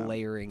to the Yeah.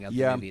 layering of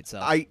Yeah. the movie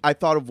itself. I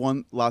thought of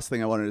one last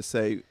thing I wanted to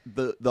say.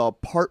 The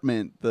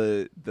apartment,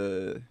 the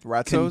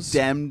Ratzo's?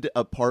 condemned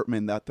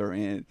apartment that they're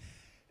in,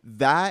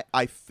 that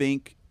I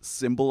think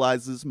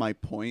symbolizes my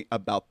point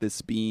about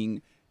this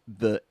being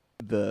the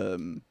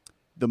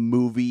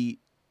movie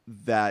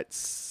that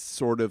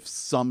sort of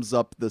sums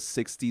up the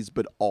 60s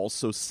but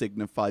also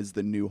signifies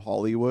the new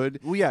Hollywood.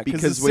 Well, yeah,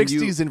 because the when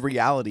 60s in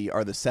reality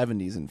are the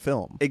 70s in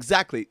film.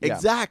 Exactly. Yeah.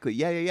 Exactly.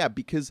 Yeah.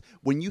 Because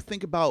when you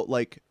think about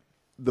like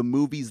the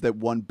movies that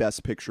won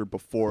Best Picture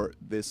before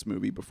this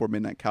movie, before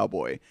Midnight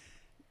Cowboy,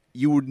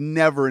 you would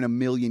never in a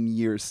million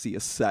years see a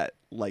set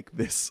like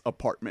this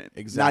apartment.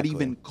 Exactly. Not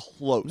even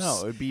close. No,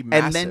 it would be And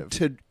then massive.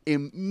 to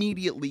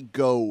immediately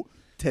go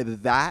to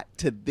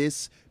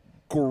this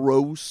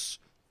gross,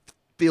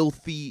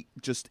 filthy,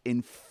 just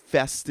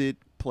infested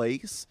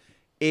place,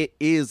 it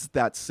is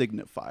that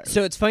signifier.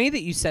 So it's funny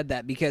that you said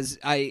that because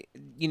I'm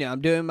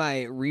doing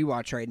my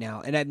rewatch right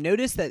now, and I've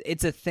noticed that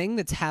it's a thing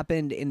that's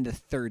happened in the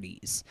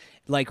 30s,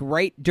 like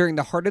right during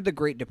the heart of the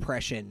Great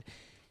Depression.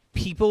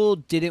 People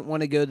didn't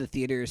want to go to the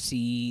theater to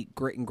see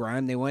Grit and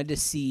Grime. They wanted to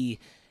see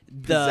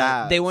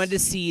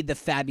Pizzazz. the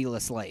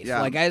Fabulous Life.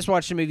 Yeah. Like I just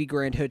watched the movie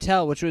Grand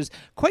Hotel, which was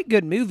quite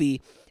good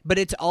movie, but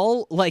it's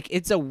all like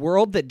it's a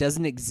world that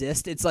doesn't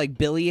exist. It's like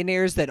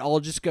billionaires that all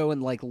just go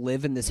and like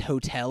live in this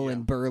hotel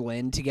in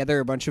Berlin together,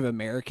 a bunch of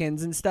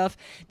Americans and stuff,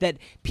 that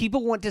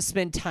people want to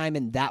spend time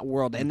in that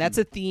world. And that's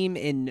a theme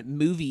in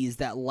movies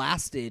that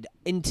lasted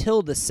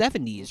until the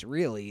 70s,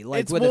 really,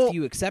 like with a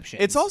few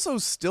exceptions. It's also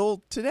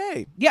still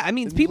today. yeah, I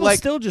mean, people like-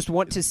 still just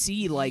want to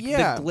see like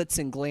Yeah. the glitz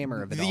and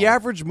glamour of it all. The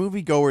average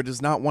moviegoer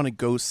does not want to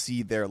go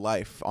see their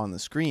life on the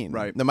scrreen,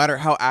 Right. No matter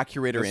how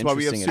accurate or That's why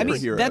we have interesting it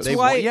is. superheroes. that's They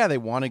why- they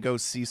want to go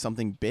see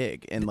something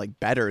big and like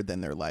better than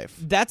their life.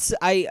 That's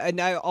I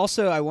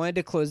wanted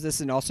to close this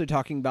and also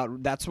talking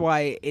about that's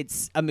why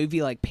it's a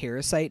movie like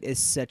Parasite is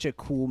such a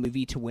cool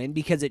movie to win,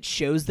 because it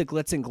shows the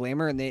glitz and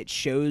glamour and then it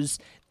shows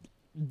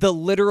the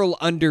literal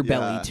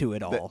underbelly Yeah, to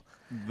it all.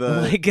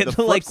 the flip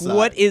like side.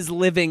 what is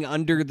living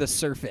under the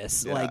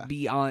surface, Yeah. like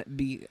be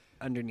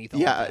underneath all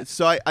Yeah, of that.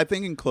 so I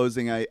think in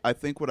closing, I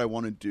think what I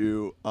want to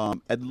do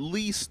at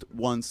least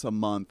once a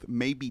month,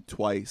 maybe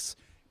twice,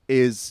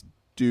 is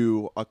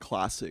do a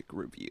classic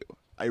review.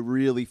 I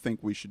really think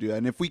we should do that.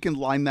 And if we can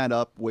line that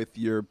up with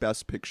your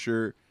Best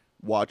Picture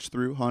watch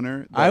through,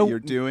 Hunter, that you're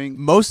doing.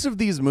 Most of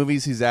these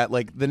movies he's at,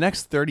 like the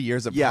next 30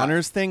 years of Yeah.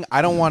 Hunter's thing,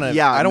 I don't want to.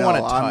 Yeah, I don't no, want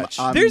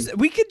to I'm- touch.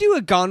 We could do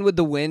a Gone with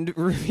the Wind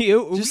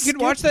review. We Just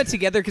could watch skip- that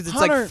together because it's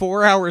Hunter, like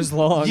 4 hours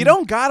long. you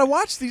don't gotta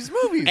watch these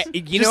movies.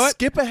 You Just know what?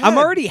 Skip ahead. I'm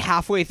already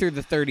halfway through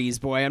the 30s,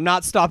 boy. I'm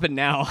not stopping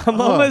now.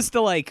 I'm almost to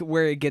like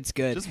where it gets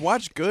good. Just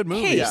watch good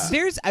movies. Hey,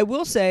 Yeah. I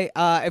will say,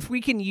 if we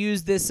can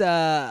use this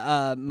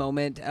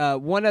moment,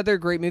 one other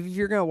great movie, if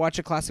you're going to watch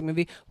a classic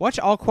movie, watch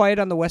All Quiet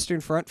on the Western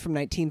Front from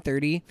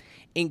 1930.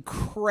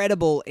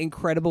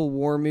 Incredible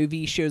war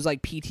movie. Shows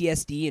like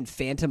PTSD and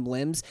Phantom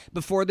Limbs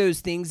before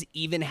those things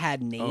even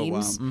had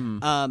names.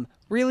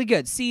 Really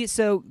good. See,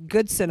 so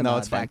good cinema No,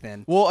 it's fine. back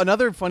then. Well,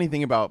 another funny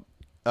thing about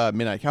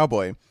Midnight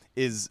Cowboy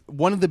is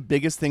one of the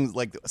biggest things.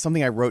 Like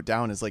something I wrote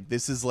down is like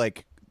this is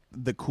like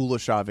the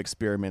Kuleshov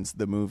experiments,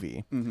 the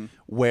movie,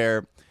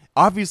 where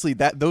obviously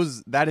that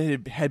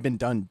had been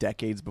done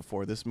decades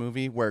before this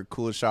movie, where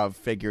Kuleshov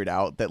figured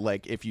out that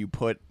like if you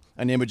put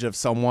an image of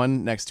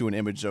someone next to an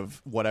image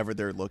of whatever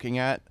they're looking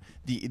at,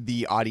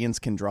 the audience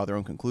can draw their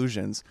own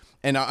conclusions.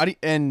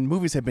 And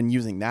movies have been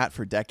using that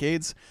for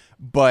decades,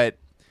 but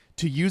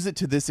to use it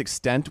to this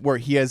extent where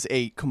he has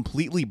a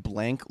completely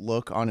blank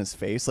look on his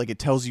face, like it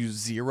tells you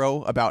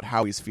zero about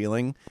how he's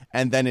feeling,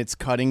 and then it's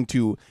cutting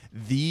to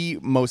the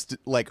most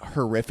like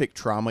horrific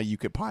trauma you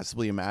could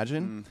possibly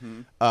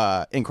imagine.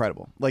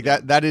 Incredible. Like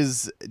that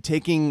is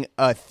taking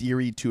a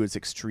theory to its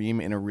extreme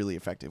in a really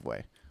effective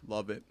way.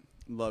 Love it.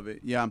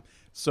 Yeah.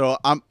 So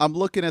I'm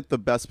looking at the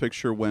Best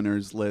Picture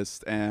winners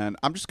list, and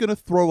I'm just gonna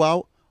throw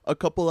out a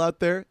couple out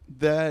there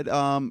that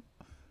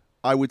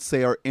I would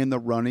say are in the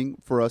running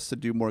for us to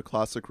do more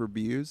classic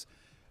reviews.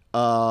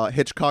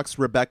 Hitchcock's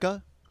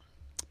Rebecca,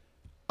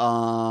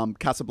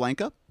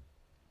 Casablanca,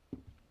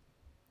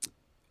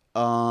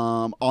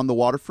 On the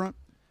Waterfront,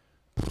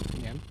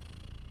 Yeah.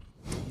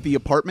 The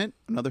Apartment,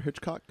 another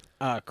Hitchcock.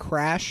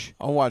 Crash,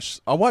 I'll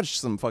watch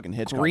some fucking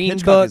Hitchcock. Green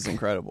Hitchcock Book. is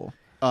incredible.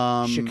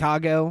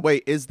 Chicago.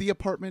 Wait, is The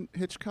Apartment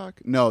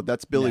Hitchcock? No,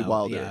 that's Billy No,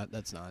 Wilder. Yeah,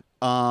 that's not.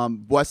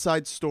 West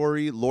Side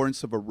Story,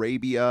 Lawrence of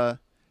Arabia.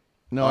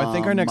 No, I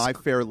think our next My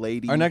Fair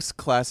Lady. Our next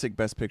classic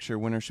Best Picture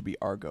winner should be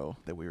Argo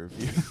that we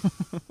review.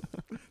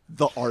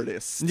 The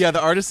Artist. Yeah,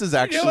 The Artist is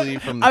actually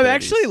from the I'm 30s.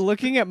 actually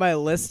looking at my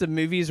list of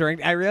movies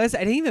ranked. I realized I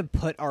didn't even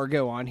put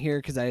Argo on here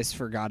because I just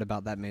forgot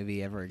about that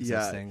movie ever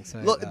existing. Yeah. So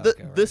Look, I'll the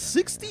go right the down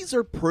 60s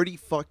are pretty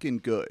fucking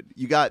good.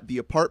 You got The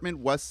Apartment,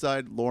 West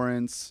Side,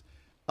 Lawrence,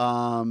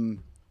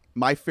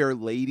 My Fair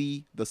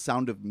Lady, The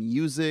Sound of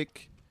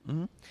Music,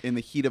 In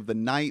the Heat of the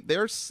Night.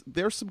 There's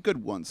some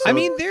good ones. I So-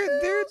 mean,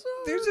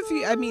 there's a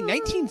few. I mean,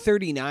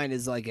 1939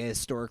 is like a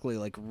historically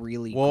like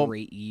really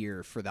great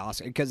year for the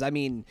Oscar because I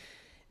mean,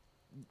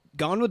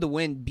 Gone with the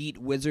Wind beat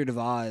Wizard of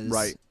Oz,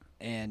 Right.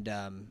 and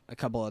a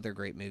couple other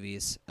great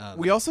movies.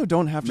 We also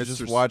don't have to Mr.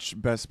 just watch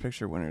Best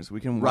Picture winners.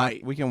 We can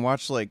Right. we can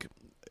watch like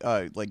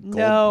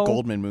No.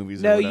 Goldman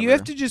movies. No, or you whatever.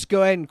 have to just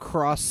go ahead and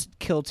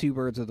kill two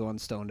birds with one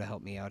stone to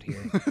help me out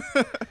here.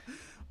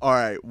 All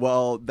right.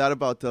 Well, that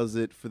about does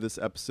it for this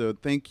episode.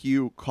 Thank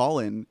you,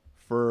 Colin,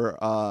 for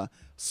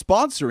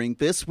sponsoring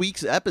this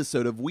week's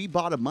episode of We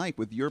Bought a Mic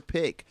with your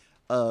pick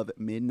of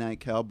Midnight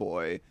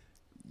Cowboy,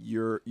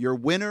 your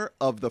winner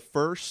of the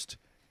first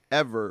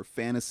ever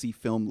Fantasy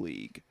Film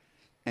League.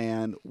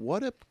 And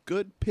what a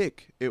good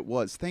pick it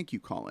was. Thank you,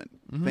 Colin.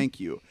 Thank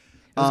you.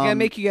 I was gonna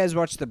make you guys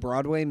watch the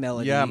Broadway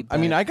Melody. Yeah, I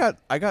mean, but-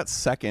 I got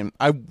second.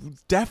 I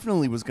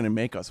definitely was gonna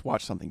make us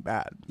watch something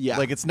bad. Yeah.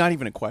 like it's not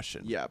even a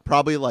question. Yeah,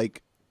 probably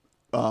like,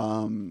 I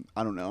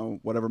don't know,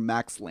 whatever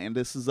Max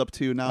Landis is up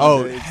to Oh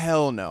nowadays.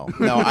 hell no,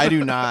 no, I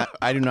do not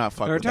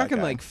fuck we're with that talking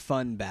guy. like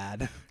fun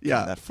bad.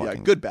 yeah, that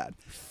fucking- good, bad.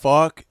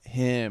 fuck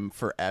him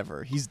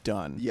forever. He's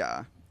done.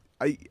 Yeah,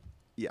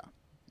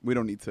 we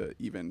don't need to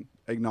even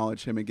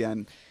acknowledge him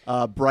again.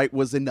 Bright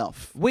was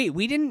enough. Wait,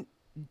 we didn't.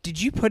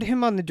 Did you put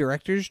him on the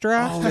director's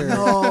draft? or-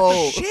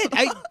 no. Shit!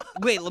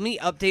 Wait. Let me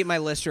update my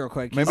list real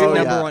quick. He's Maybe at Oh,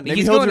 number yeah. one. Maybe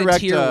He's he'll going direct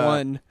to tier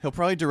one. He'll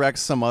probably direct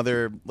some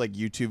other like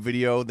YouTube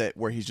video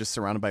where he's just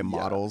surrounded by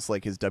models,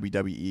 like his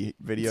WWE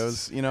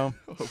videos. You know,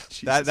 Oh,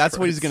 Jesus that's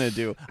what he's Christ.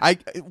 gonna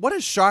do. What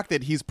a shock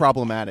that he's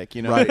problematic.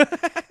 You know, Right.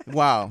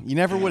 Wow, you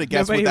never would have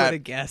guessed Nobody with would've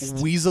that guessed.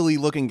 weaselly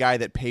looking guy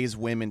that pays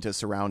women to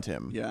surround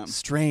him. Yeah.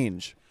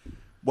 Strange.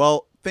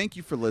 Well, thank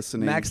you for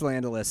listening. Max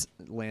Landis,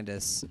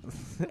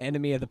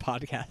 enemy of the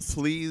podcast.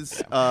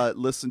 Please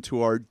listen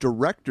to our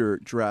director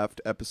draft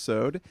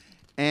episode.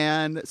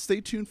 And stay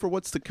tuned for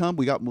what's to come.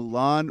 We got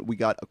Mulan. We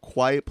got A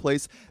Quiet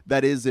Place.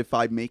 That is if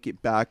I make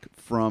it back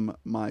from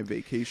my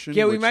vacation.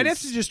 Yeah, we which might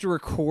is- have to just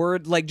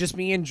record like just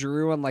me and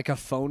Drew on like a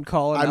phone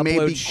call and I may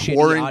upload be shitty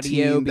audio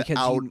quarantined because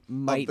out you of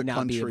might the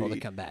not be able to country.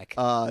 come back.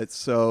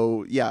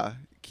 So, yeah,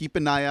 keep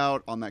an eye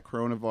out on that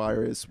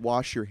coronavirus.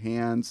 Wash your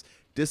hands.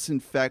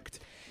 Disinfect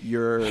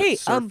your Hey,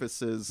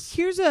 surfaces.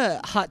 Here's a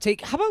hot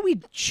take. How about we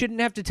shouldn't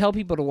have to tell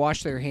people to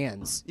wash their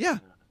hands? Yeah.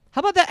 How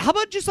about that? How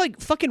about just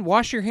like fucking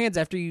wash your hands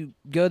after you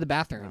go to the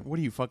bathroom? What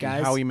are you fucking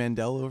Guys. Howie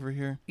Mandel over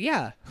here?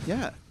 Yeah.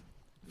 Yeah.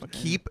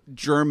 Keep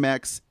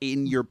Germex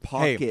in your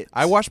pocket. Hey,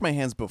 I wash my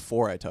hands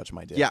before I touch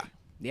my dick. Yeah,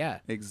 Yeah.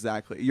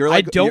 exactly. You're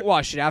like I don't you're-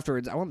 wash it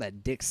afterwards. I want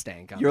that dick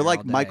stank on You're there like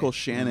all day. Michael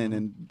Shannon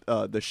in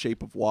The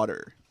Shape of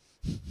Water,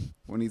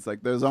 when he's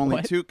like, "There's only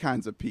What? two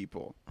kinds of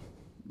people: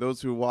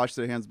 those who wash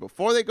their hands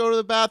before they go to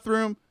the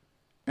bathroom,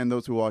 and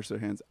those who wash their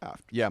hands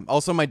after." Yeah.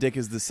 Also, my dick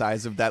is the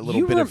size of that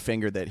little You bit were- of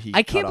finger that he.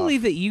 I can't cut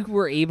believe off. that you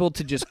were able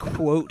to just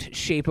quote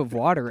Shape of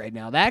Water right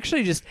now. That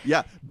actually just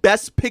Yeah,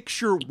 Best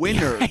Picture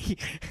winner.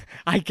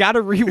 I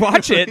gotta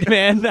rewatch it,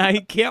 man. I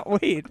can't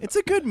wait. It's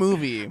a good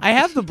movie. I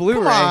have the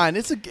Blu-ray. Come on,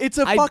 it's a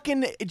I-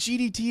 fucking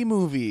GDT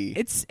movie.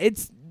 It's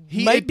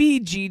He- might it- be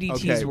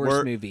GDT's Okay,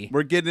 worst movie.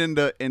 We're getting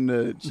in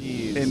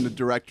the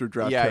director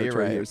draft Yeah, you're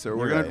territory right. here, so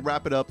we're You're gonna right.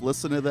 wrap it up.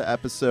 Listen to the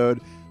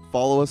episode.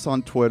 Follow us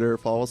on Twitter.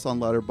 Follow us on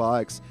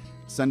Letterboxd.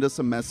 Send us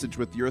a message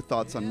with your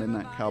thoughts on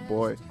Midnight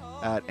Cowboy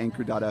at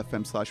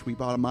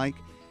anchor.fm/WeBoughtAMic.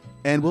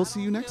 And we'll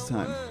see you next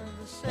time.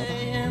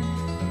 Saying,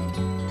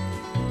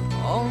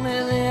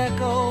 only the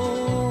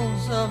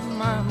echoes of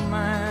my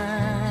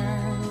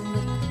mind.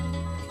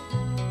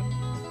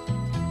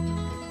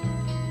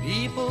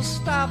 People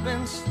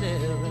stopping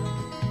still.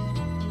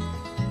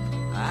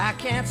 I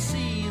can't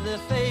see their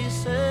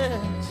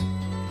faces,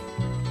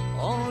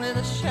 only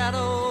the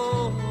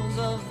shadows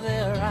of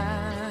their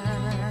eyes.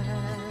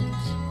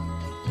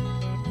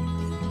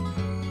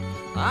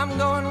 I'm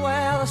going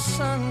where the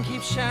sun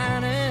keeps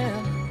shining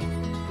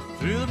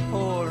through the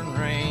pouring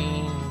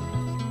rain,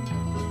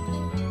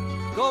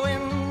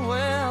 going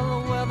where the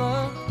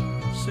weather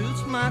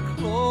suits my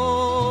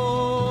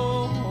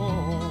clothes,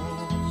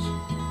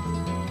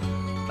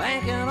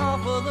 banking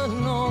off of the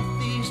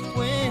northeast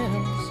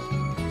winds,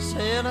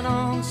 sailing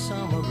on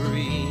summer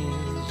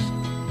breeze,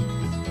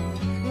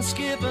 and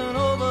skipping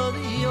over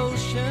the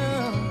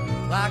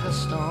ocean like a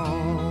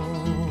stone.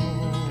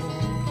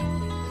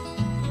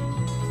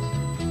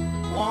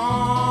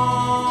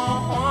 Wah,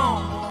 wah.